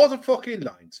draw the fucking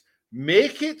lines,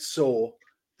 make it so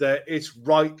that it's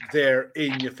right there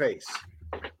in your face.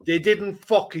 They didn't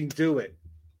fucking do it.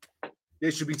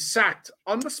 They should be sacked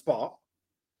on the spot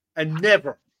and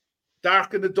never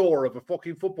darken the door of a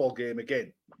fucking football game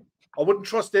again. I wouldn't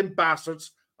trust them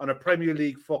bastards on a Premier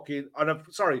League on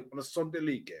a Sunday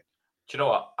league game. Do you know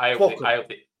what? I hope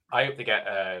they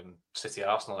get City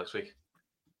Arsenal next week.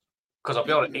 Because I'll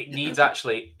be honest, it needs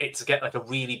to get like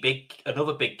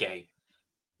another big game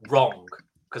wrong.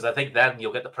 Because I think then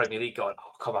you'll get the Premier League going,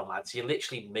 oh, come on, lads. You're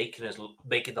literally making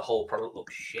the whole product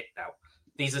look shit now.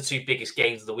 These are the two biggest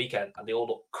games of the weekend, and they all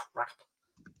look crap.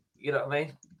 You know what I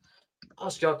mean?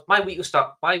 Oh, God, my week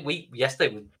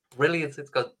yesterday was brilliant. It's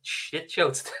got shit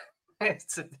show today.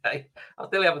 I was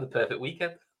nearly having the perfect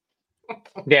weekend.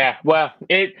 Yeah, well,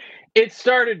 it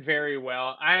started very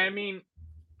well. I mean,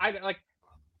 I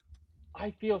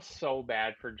feel so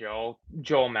bad for Joel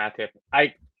Matip.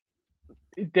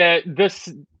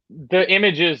 The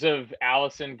images of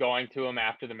Allison going to him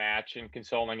after the match and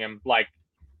consoling him,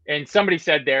 and somebody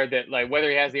said there that whether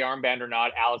he has the armband or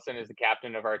not, Allison is the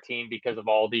captain of our team because of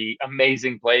all the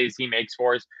amazing plays he makes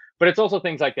for us. But it's also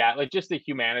things like that, just the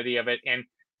humanity of it. And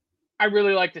I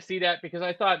really like to see that because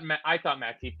I thought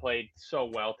Matip played so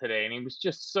well today, and he was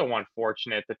just so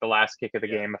unfortunate that the last kick of the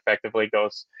game effectively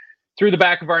goes through the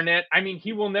back of our net. I mean,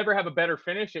 he will never have a better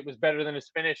finish. It was better than his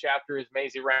finish after his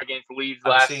Maisie run against Leeds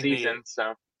last season.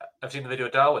 I've seen the video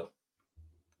of Darwin.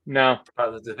 No.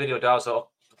 The video of Darwin, so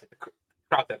the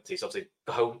crowd empties, obviously.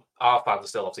 Our fans are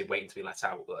still obviously waiting to be let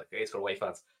out. It's for away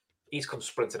fans. He's come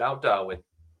sprinting out, Darwin.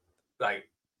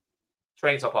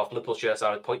 Train top off, Liverpool shirts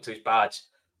on, point to his badge,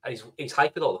 and he's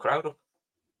hyping all the crowd up.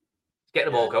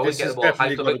 Getting them all going, getting them all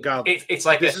hyped up.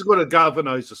 This is going to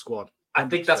galvanise the squad. 100%. I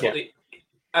think that's what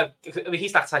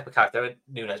he's that type of character,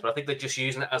 Nunes, but I think they're just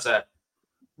using it as a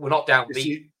we're not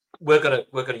downbeat. We're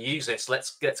gonna use this.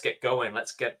 Let's get going.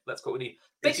 Let's get what we need.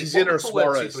 It's his inner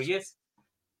Suarez. 2-3 years.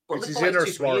 It's his inner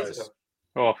Suarez.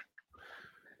 Oh,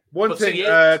 one thing.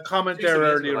 Comment there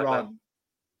earlier on.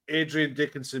 Adrian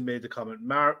Dickinson made the comment.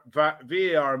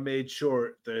 VAR made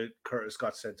sure that Curtis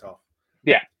got sent off.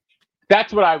 Yeah,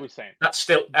 that's what I was saying. That's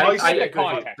still. I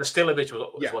agree. The still image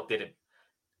was what did him.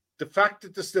 The fact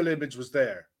that the still image was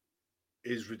there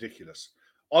is ridiculous.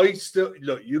 I still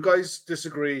look. You guys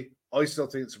disagree. I still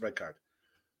think it's a red card.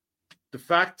 The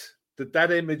fact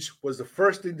that image was the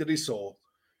first thing that he saw,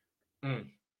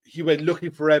 he went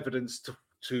looking for evidence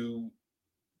to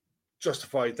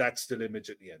justify that still image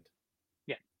at the end.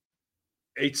 Yeah.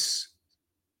 It's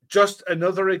just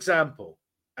another example.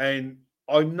 And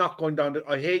I'm not going down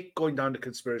I hate going down the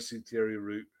conspiracy theory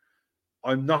route.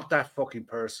 I'm not that fucking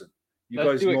person.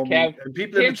 Guys know me. And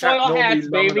people in the chat know me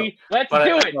long enough. Let's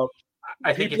do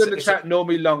it. People in the chat know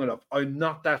me long enough. I'm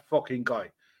not that fucking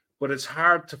guy. But it's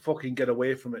hard to fucking get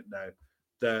away from it now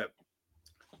that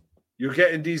you're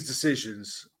getting these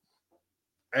decisions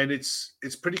and it's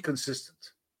pretty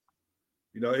consistent.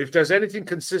 If there's anything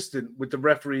consistent with the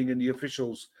refereeing and the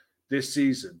officials this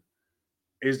season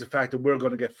is the fact that we're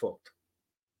going to get fucked.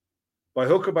 By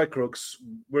hook or by crooks,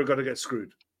 we're going to get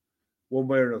screwed one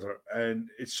way or another. And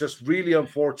it's just really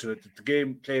unfortunate that the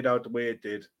game played out the way it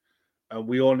did. And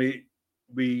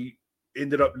we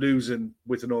ended up losing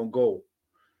with an own goal.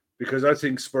 Because I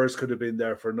think Spurs could have been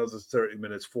there for another 30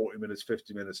 minutes, 40 minutes,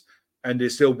 50 minutes, and they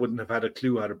still wouldn't have had a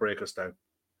clue how to break us down.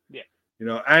 Yeah.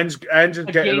 Ange is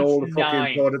getting all the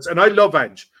fucking plaudits. And I love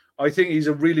Ange. I think he's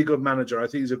a really good manager. I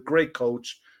think he's a great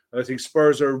coach. And I think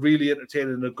Spurs are really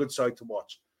entertaining and a good side to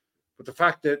watch. But the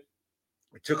fact that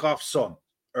we took off Son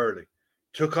early,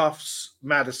 took off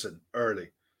Maddison early,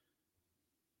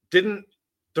 didn't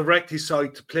direct his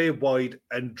side to play wide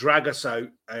and drag us out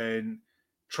and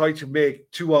try to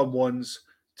make 2-on-1s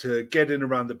to get in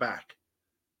around the back.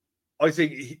 I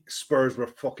think Spurs were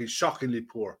fucking shockingly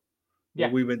poor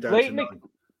when we went down to 9.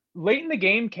 Late in the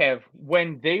game, Kev,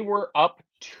 when they were up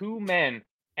 2 men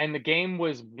and the game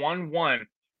was 1-1,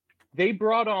 they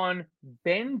brought on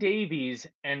Ben Davies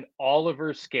and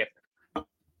Oliver Skip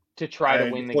to try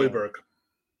to win the game.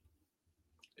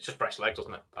 It's just fresh legs,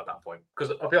 wasn't it, at that point?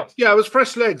 Because I'll be honest. Yeah, it was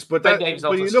fresh legs, but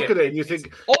when you look at it and you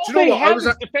think, all they have is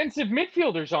defensive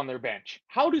midfielders on their bench.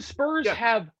 How do Spurs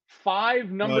have 5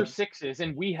 number 6s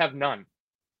and we have none?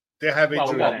 They have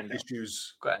injury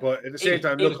issues, but at the same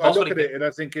time, I look at it and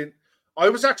I'm thinking, I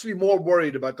was actually more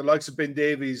worried about the likes of Ben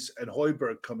Davies and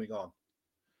Højbjerg coming on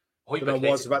than I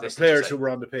was about the players who were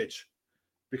on the pitch,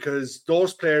 because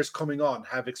those players coming on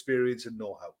have experience and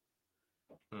know-how.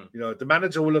 The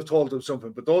manager will have told them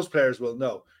something, but those players will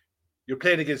know. You're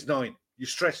playing against 9. You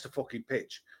stretch the fucking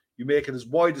pitch. You make it as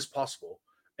wide as possible,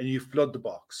 and you flood the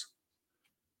box.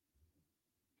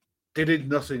 They did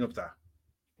nothing of that.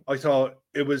 I thought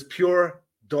it was pure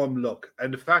dumb luck.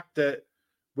 And the fact that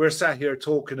we're sat here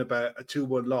talking about a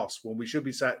 2-1 loss when we should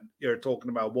be sat here talking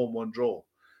about a 1-1 draw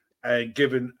and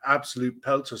giving absolute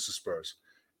pelters to Spurs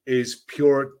is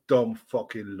pure dumb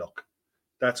fucking luck.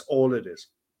 That's all it is.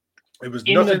 It was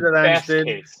nothing that Ange did.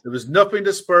 It was nothing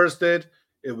that Spurs did.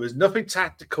 It was nothing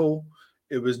tactical.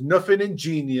 It was nothing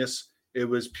ingenious. It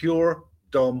was pure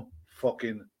dumb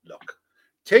fucking luck.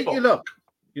 Take your luck.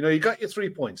 You got your 3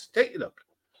 points. Take your luck.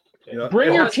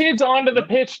 Bring your kids onto the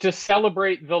pitch to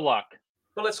celebrate the luck.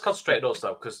 Well, let's concentrate on us,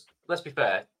 though, because let's be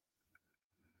fair,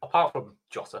 apart from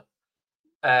Jota,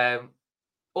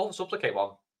 all the supplicate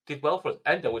one did well for us.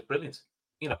 Endo was brilliant.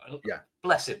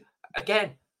 Bless him.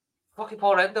 Again, fucking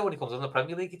poor Endo when he comes in the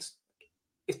Premier League.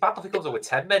 It's bad enough he comes in with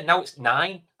 10 men. Now it's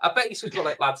 9. I bet he's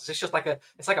like, lads, it's just like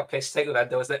a piss take with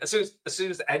Endo, isn't it? As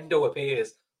soon as Endo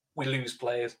appears, we lose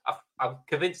players. I'm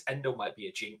convinced Endo might be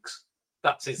a jinx.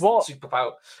 That's his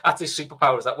superpower. That's his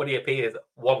superpower, is that when he appears,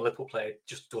 one Liverpool player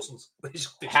just doesn't.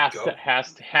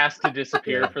 Has to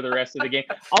disappear for the rest of the game.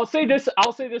 I'll say this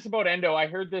about Endo. I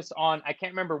heard this on, I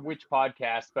can't remember which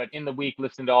podcast, but in the week,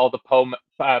 listened to all the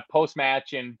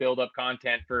post-match and build-up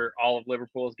content for all of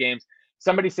Liverpool's games.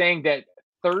 Somebody saying that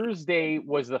Thursday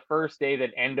was the first day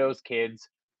that Endo's kids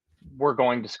were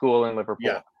going to school in Liverpool.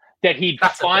 Yeah. That he'd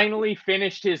finally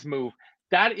finished his move.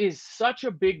 That is such a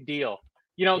big deal.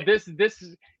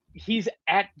 He's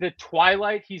at the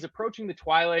twilight. He's approaching the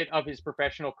twilight of his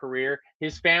professional career.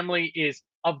 His family is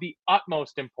of the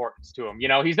utmost importance to him.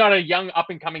 He's not a young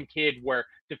up-and-coming kid where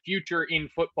the future in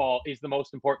football is the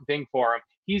most important thing for him.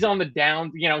 He's on the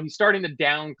down, he's starting the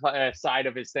down side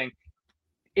of his thing.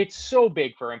 It's so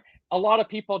big for him. A lot of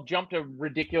people jump to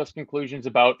ridiculous conclusions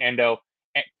about Endo.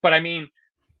 But I mean,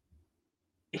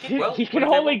 he can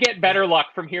only get better luck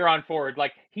from here on forward.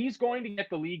 Like, he's going to get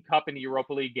the League Cup and the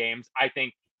Europa League games, I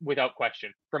think, without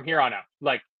question, from here on out.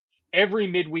 Like, every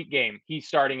midweek game, he's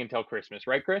starting until Christmas,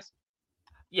 right, Chris?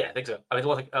 Yeah, I think so. I mean,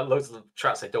 loads of the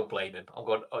chat say don't blame him. I'm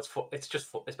going, oh, it's fun. It's just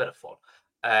fun. It's better fun.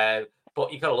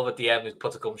 But you gotta love a DM who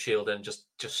puts a gum shield and just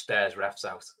stares refs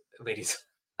out. I mean, he's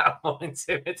more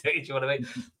intimidating. You know what I mean?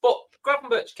 But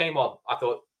Gravenberch came on. I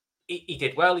thought he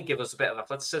did well. He gave us a bit of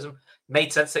athleticism.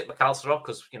 Made sense to take McAllister off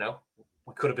because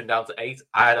we could have been down to 8.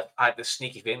 I had this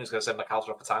sneaky feeling he was going to send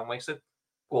McAllister off for time wasted,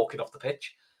 walking off the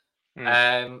pitch.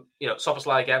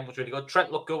 Szoboszlai again was really good.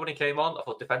 Trent looked good when he came on. I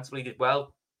thought defensively he did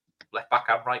well, left back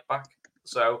and right back.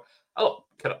 So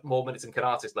more minutes in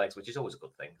Canate's legs, which is always a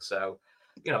good thing. So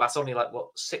that's only like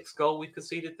 6th goal we've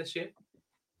conceded this year.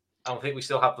 I don't think we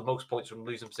still have the most points from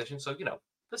losing position. So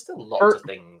there's still lots of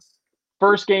things.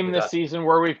 First game this season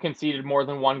where we've conceded more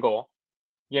than 1 goal.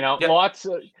 Lots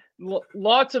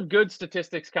of good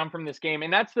statistics come from this game,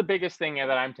 and that's the biggest thing that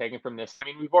I'm taking from this. I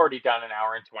mean, we've already done an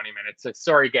hour and 20 minutes. So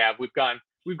sorry, Gav, we've gone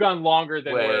longer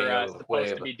than we're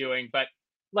supposed to be doing. But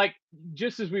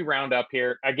just as we round up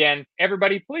here, again,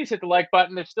 everybody, please hit the like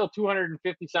button. There's still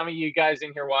 250 some of you guys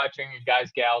in here watching, you guys,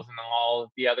 gals, and all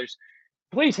of the others.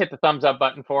 Please hit the thumbs up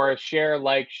button for us. Share,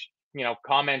 like,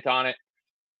 comment on it.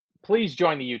 Please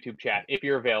join the YouTube chat if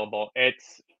you're available.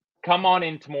 Come on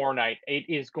in tomorrow night. It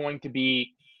is going to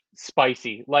be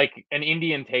spicy, like an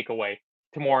Indian takeaway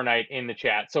tomorrow night in the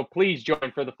chat. So please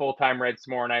join for the full-time Reds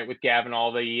tomorrow night with Gav and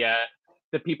all the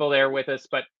people there with us.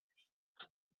 But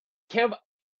Kev,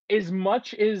 as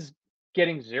much as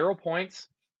getting 0 points,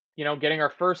 getting our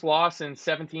first loss in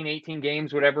 17, 18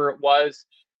 games, whatever it was,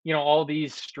 all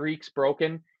these streaks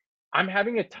broken, I'm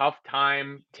having a tough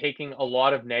time taking a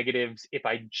lot of negatives if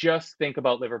I just think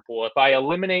about Liverpool. If I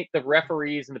eliminate the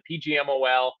referees and the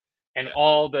PGMOL and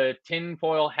all the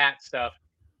tinfoil hat stuff,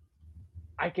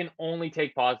 I can only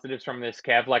take positives from this,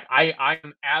 Kev. Like,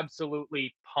 I'm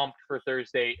absolutely pumped for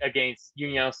Thursday against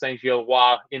Union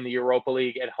Saint-Gilloise in the Europa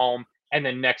League at home, and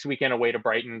then next weekend away to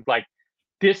Brighton. Like,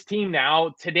 this team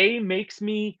now, today makes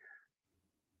me...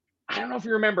 I don't know if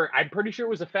you remember, I'm pretty sure it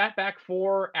was a fat back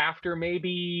 4 after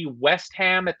maybe West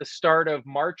Ham at the start of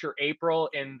March or April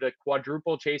in the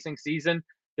quadruple chasing season.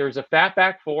 There was a fat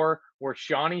back 4 where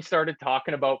Shawnee started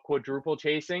talking about quadruple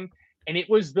chasing, and it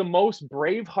was the most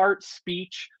Braveheart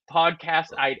speech podcast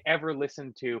I'd ever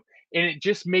listened to. And it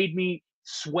just made me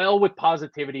swell with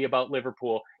positivity about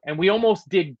Liverpool. And we almost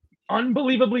did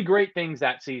unbelievably great things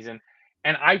that season.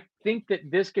 And I think that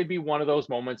this could be one of those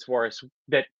moments for us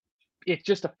that it's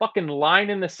just a fucking line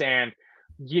in the sand.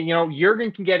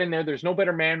 Jurgen can get in there. There's no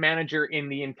better man manager in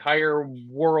the entire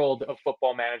world of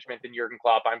football management than Jurgen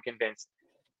Klopp, I'm convinced.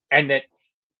 And that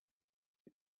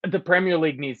the Premier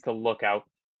League needs to look out.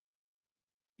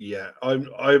 Yeah,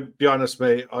 I'll be honest,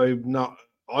 mate. I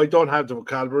don't have the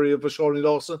vocabulary of a Shawnee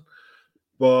Lawson,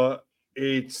 but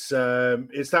it's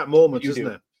that moment, isn't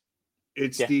it?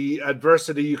 It's the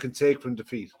adversity you can take from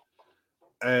defeat.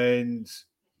 And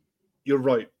you're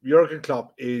right. Jurgen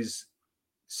Klopp is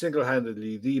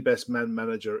single-handedly the best man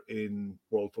manager in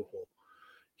world football.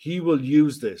 He will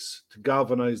use this to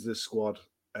galvanize this squad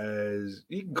as,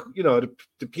 the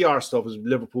PR stuff is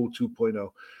Liverpool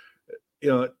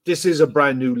 2.0. This is a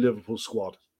brand new Liverpool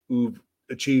squad who've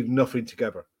achieved nothing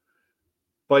together.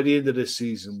 By the end of this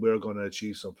season, we're going to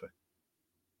achieve something.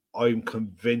 I'm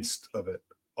convinced of it.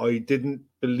 I didn't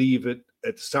believe it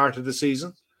at the start of the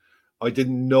season. I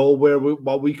didn't know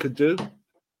what we could do.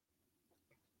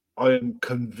 I am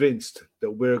convinced that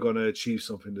we're going to achieve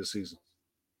something this season.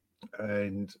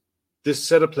 And this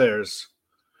set of players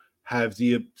have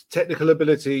the technical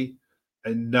ability,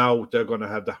 and now they're going to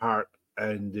have the heart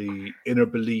and the inner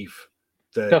belief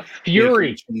that the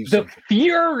fury,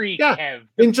 yeah, Kev,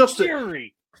 injustice,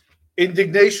 fury,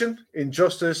 indignation,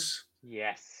 injustice.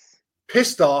 Yes,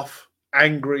 pissed off,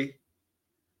 angry,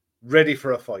 ready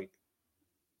for a fight.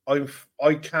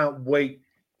 I can't wait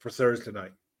for Thursday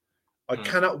night. I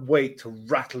cannot wait to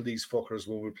rattle these fuckers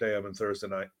when we play them on Thursday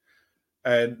night.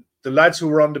 And the lads who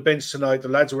were on the bench tonight, the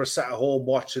lads who were sat at home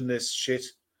watching this shit,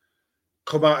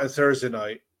 come out on Thursday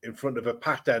night in front of a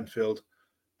packed Anfield,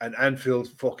 and Anfield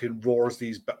fucking roars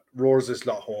this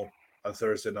lot home on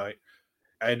Thursday night.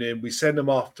 And then we send them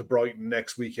off to Brighton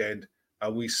next weekend,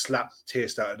 and we slap the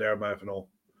taste out of their mouth and all.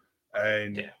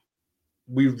 And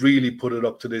we really put it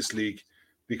up to this league,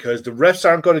 because the refs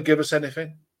aren't going to give us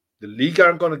anything. The league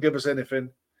aren't going to give us anything.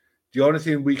 The only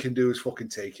thing we can do is fucking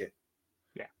take it.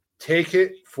 Yeah. Take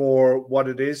it for what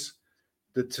it is.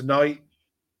 That tonight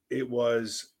it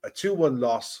was a 2-1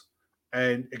 loss,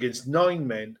 and against 9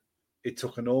 men, it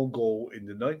took an own goal in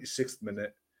the 96th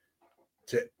minute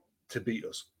to beat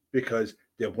us because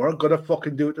they weren't going to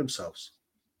fucking do it themselves.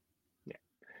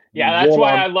 Yeah, that's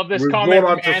why I love this comment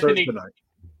from Anthony.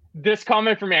 This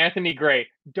comment from Anthony Gray: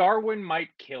 Darwin might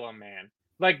kill a man.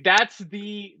 Like that's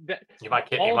he might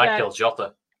kill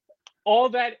Jota. All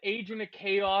that Agent of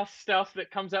Chaos stuff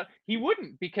that comes out, he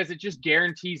wouldn't, because it just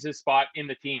guarantees his spot in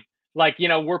the team. Like,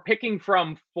 we're picking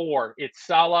from 4. It's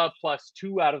Salah plus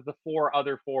 2 out of the 4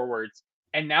 other forwards,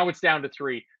 and now it's down to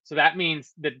 3. So that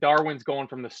means that Darwin's going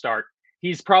from the start.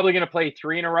 He's probably going to play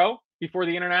 3 in a row before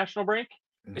the international break.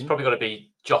 It's probably going to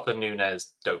be Jota,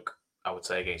 Nunes, Doak, I would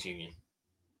say, against Union.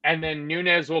 And then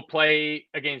Nunes will play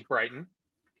against Brighton.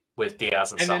 With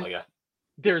Diaz and Salah.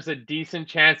 There's a decent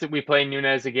chance that we play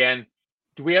Nunes again.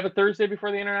 Do we have a Thursday before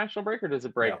the international break, or does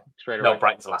it break straight away? No,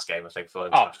 Brighton's the last game, I think, for the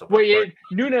international break.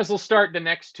 Nunes will start the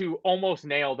next 2 almost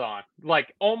nailed on.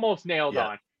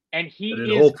 And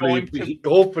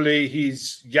hopefully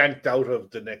he's yanked out of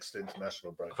the next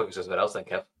international break. I thought you said something else then,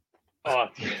 Kev. Oh.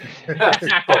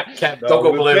 Kev, don't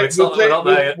go blue.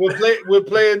 We're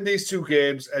playing these 2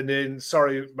 games, and then,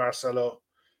 sorry, Marcelo.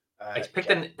 He's picked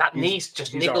that knee's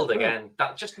just niggled again.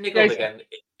 That just niggled again.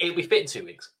 It'll be fit in 2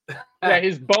 weeks. Yeah,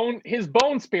 his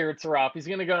bone spirits are off. He's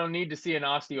going to need to see an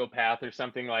osteopath or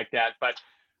something like that. But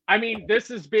I mean, this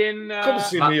has been. Come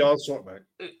see me also,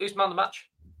 mate. Who's man of the match?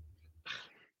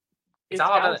 It's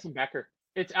Alisson Becker.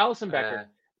 It's Alisson Becker.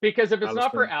 Because if it's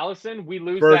not for Alisson, we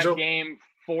lose that game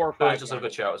 4 or 5. Virgil's a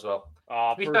good shout as well.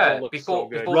 To be fair, before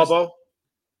Robbo.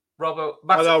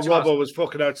 I thought Robbo was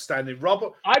fucking outstanding.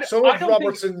 Some of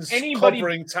Robertson's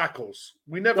covering tackles.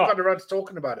 We never got around to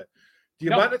talking about it. The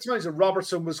amount of times that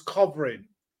Robertson was covering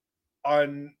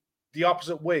on the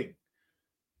opposite wing,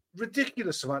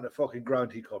 ridiculous amount of fucking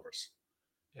ground he covers.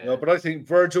 Yeah. But I think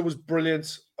Virgil was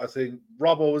brilliant. I think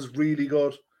Robbo was really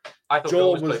good.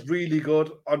 Joel was really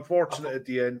good. Unfortunate at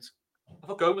the end. I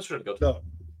thought Gomez was really good. No.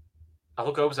 I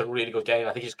thought Gomez was a really good game.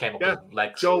 I think he just came up with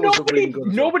legs. Joel was really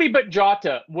good. Nobody but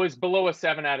Jota was below a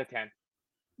 7 out of 10.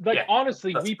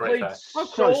 Honestly, we played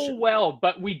so well,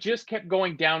 but we just kept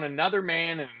going down another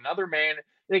man and another man.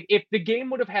 Like, if the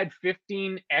game would have had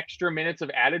 15 extra minutes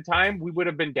of added time, we would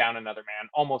have been down another man,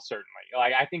 almost certainly.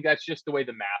 Like, I think that's just the way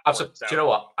the math works. Do you know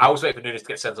what? I was waiting for Nunes to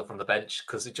get sent off from the bench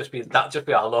because that'd just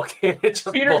be our luck. Peter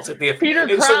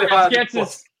Crouch gets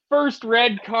his first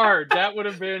red card. That would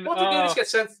have been. What did Nunes get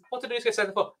sent? What did Nunes get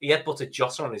sent for? He headbutted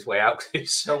Jota on his way out because he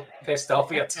was so pissed off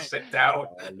he had to sit down.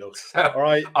 All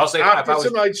right. I'll say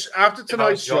after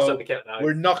tonight's show,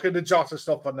 we're knocking the Jota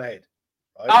stuff on the head.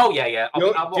 Right? Oh yeah.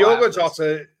 Diogo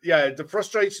Jota, the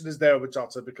frustration is there with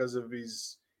Jota because of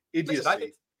his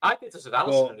idiocy. I did this with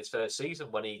Alisson in his first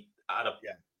season when he had a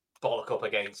bollock up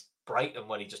against Brighton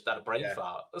when he just had a brain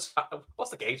fart. What's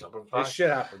the game number? This shit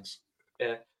happens.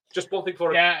 Yeah. Just one thing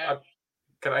for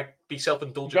can I be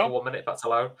self-indulgent for 1 minute if that's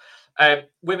allowed?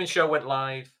 Women's show went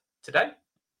live today,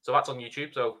 so that's on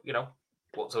YouTube. So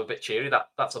what's a bit cheery?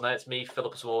 That's on there. It's me,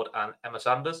 Philippa Sword, and Emma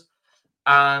Sanders.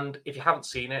 And if you haven't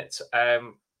seen it,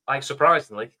 I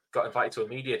surprisingly got invited to a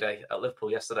media day at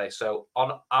Liverpool yesterday. So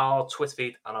on our Twitter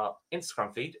feed and our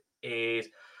Instagram feed is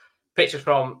pictures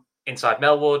from inside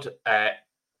Melwood,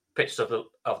 pictures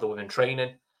of the women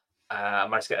training. I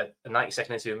managed to get a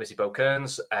 90-second interview with Missy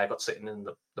Bo-Kearns. I got sitting in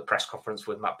the press conference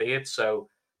with Matt Beard. So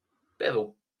bit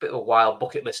of a wild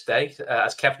bucket list day.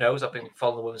 As Kev knows, I've been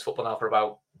following women's football now for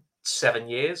about 7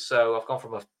 years. So I've gone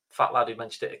from a fat lad who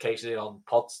mentioned it occasionally on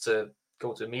pods to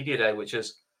go to a media day, which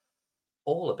is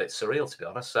all a bit surreal, to be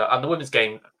honest. So, and the women's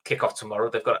game kick off tomorrow.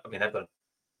 They've got a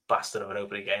bastard of an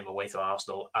opening game away to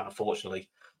Arsenal, and unfortunately,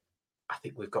 I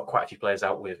think we've got quite a few players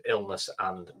out with illness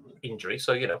and injury.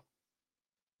 So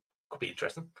could be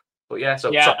interesting. But that's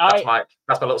my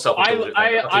little self-indulgence.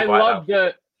 I love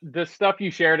the stuff you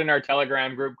shared in our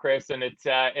Telegram group, Chris, and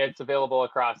it's available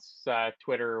across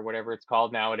Twitter or whatever it's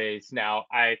called nowadays. Now,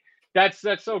 that's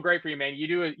so great for you, man.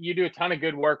 You do a ton of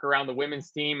good work around the women's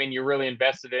team, and you're really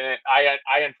invested in it.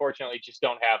 I unfortunately just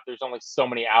don't have. There's only so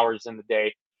many hours in the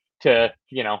day to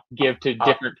give to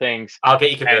different things. I'll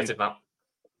get you converted, man.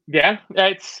 Yeah,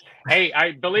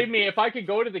 believe me, if I could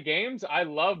go to the games, I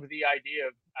love the idea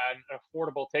of an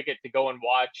affordable ticket to go and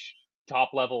watch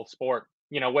top level sport.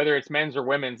 Whether it's men's or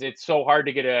women's, it's so hard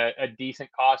to get a decent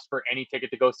cost for any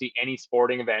ticket to go see any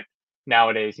sporting event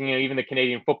nowadays. Even the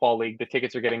Canadian Football League, the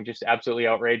tickets are getting just absolutely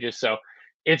outrageous. So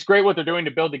it's great what they're doing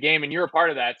to build the game, and you're a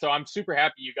part of that. So I'm super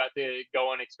happy you got to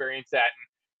go and experience that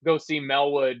and go see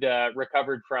Melwood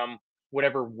recovered from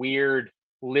whatever weird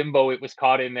limbo it was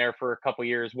caught in there for a couple of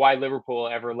years. Why Liverpool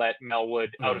ever let Melwood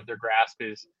out of their grasp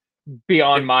is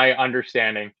beyond my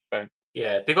understanding. But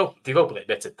they've openly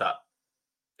admitted that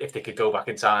if they could go back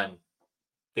in time,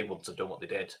 they wouldn't have done what they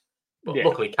did. But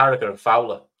luckily, Carragher and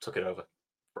Fowler took it over.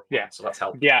 Yeah, so that's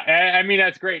helped. Yeah, I mean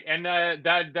that's great, and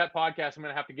that podcast, I'm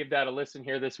gonna have to give that a listen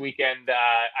here this weekend.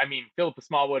 I mean, Philippa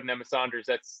Smallwood and Emma Saunders,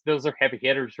 those are heavy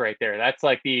hitters right there. That's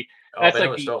like the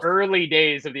early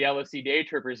days of the LFC Day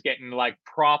Trippers getting like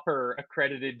proper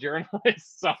accredited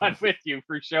journalists on with you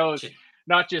for shows,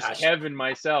 not just Kev and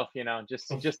myself.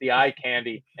 Just the eye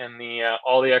candy and the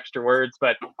all the extra words.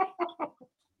 But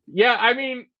yeah, I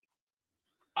mean.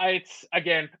 I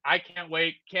can't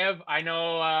wait. Kev, I know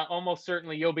almost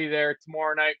certainly you'll be there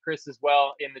tomorrow night. Chris as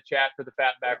well in the chat for the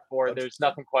Fatback Four. There's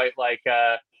nothing quite like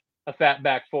a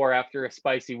Fatback Four after a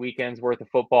spicy weekend's worth of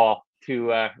football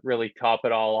to really top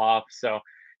it all off. So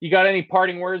you got any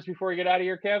parting words before we get out of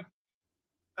here, Kev?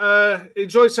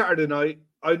 Enjoy Saturday night.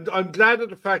 I'm glad at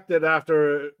the fact that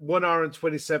after 1 hour and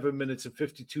 27 minutes and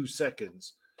 52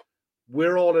 seconds,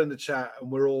 we're all in the chat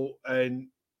and we're all, and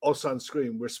us on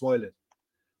screen, we're smiling.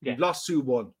 We've lost 2-1,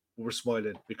 but we're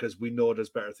smiling because we know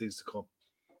there's better things to come.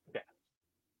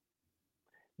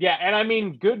 Yeah, and I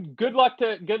mean, good luck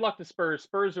to Spurs.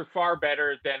 Spurs are far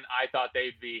better than I thought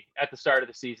they'd be at the start of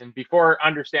the season. Before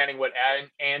understanding what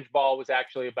Ange Ball was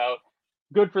actually about,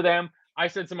 good for them. I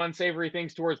said some unsavory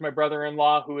things towards my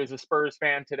brother-in-law, who is a Spurs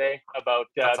fan today, about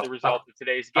the result of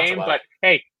today's game. But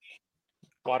hey,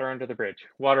 water under the bridge.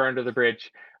 Water under the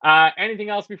bridge. Anything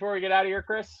else before we get out of here,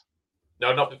 Chris?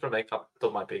 No, nothing from me. I've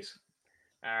done my piece.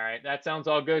 All right, that sounds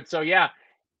all good. So yeah,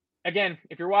 again,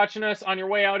 if you're watching us on your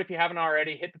way out, if you haven't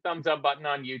already, hit the thumbs up button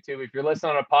on YouTube. If you're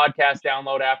listening on a podcast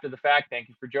download after the fact, thank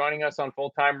you for joining us on Full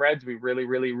Time Reds. We really,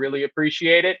 really, really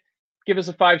appreciate it. Give us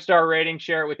a 5-star rating.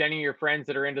 Share it with any of your friends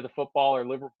that are into the football or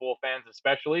Liverpool fans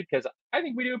especially, because I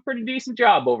think we do a pretty decent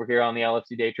job over here on the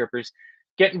LFC Day Trippers.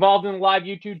 Get involved in the live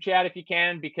YouTube chat if you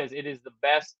can, because it is the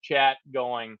best chat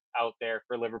going out there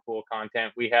for Liverpool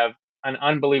content. We have an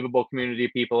unbelievable community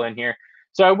of people in here.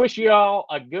 So I wish you all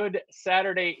a good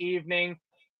Saturday evening.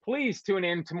 Please tune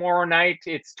in tomorrow night.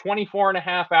 It's 24 and a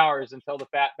half hours until the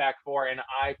Fatback Four, and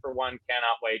I, for one,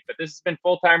 cannot wait. But this has been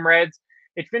Full Time Reds.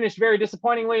 It finished very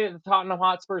disappointingly at the Tottenham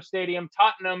Hotspur Stadium.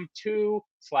 Tottenham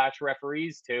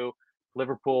 2/referees 2,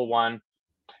 Liverpool 1.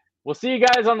 We'll see you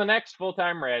guys on the next Full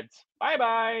Time Reds.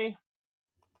 Bye-bye.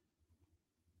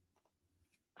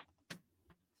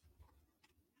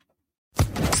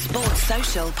 Sports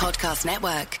Social Podcast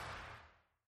Network.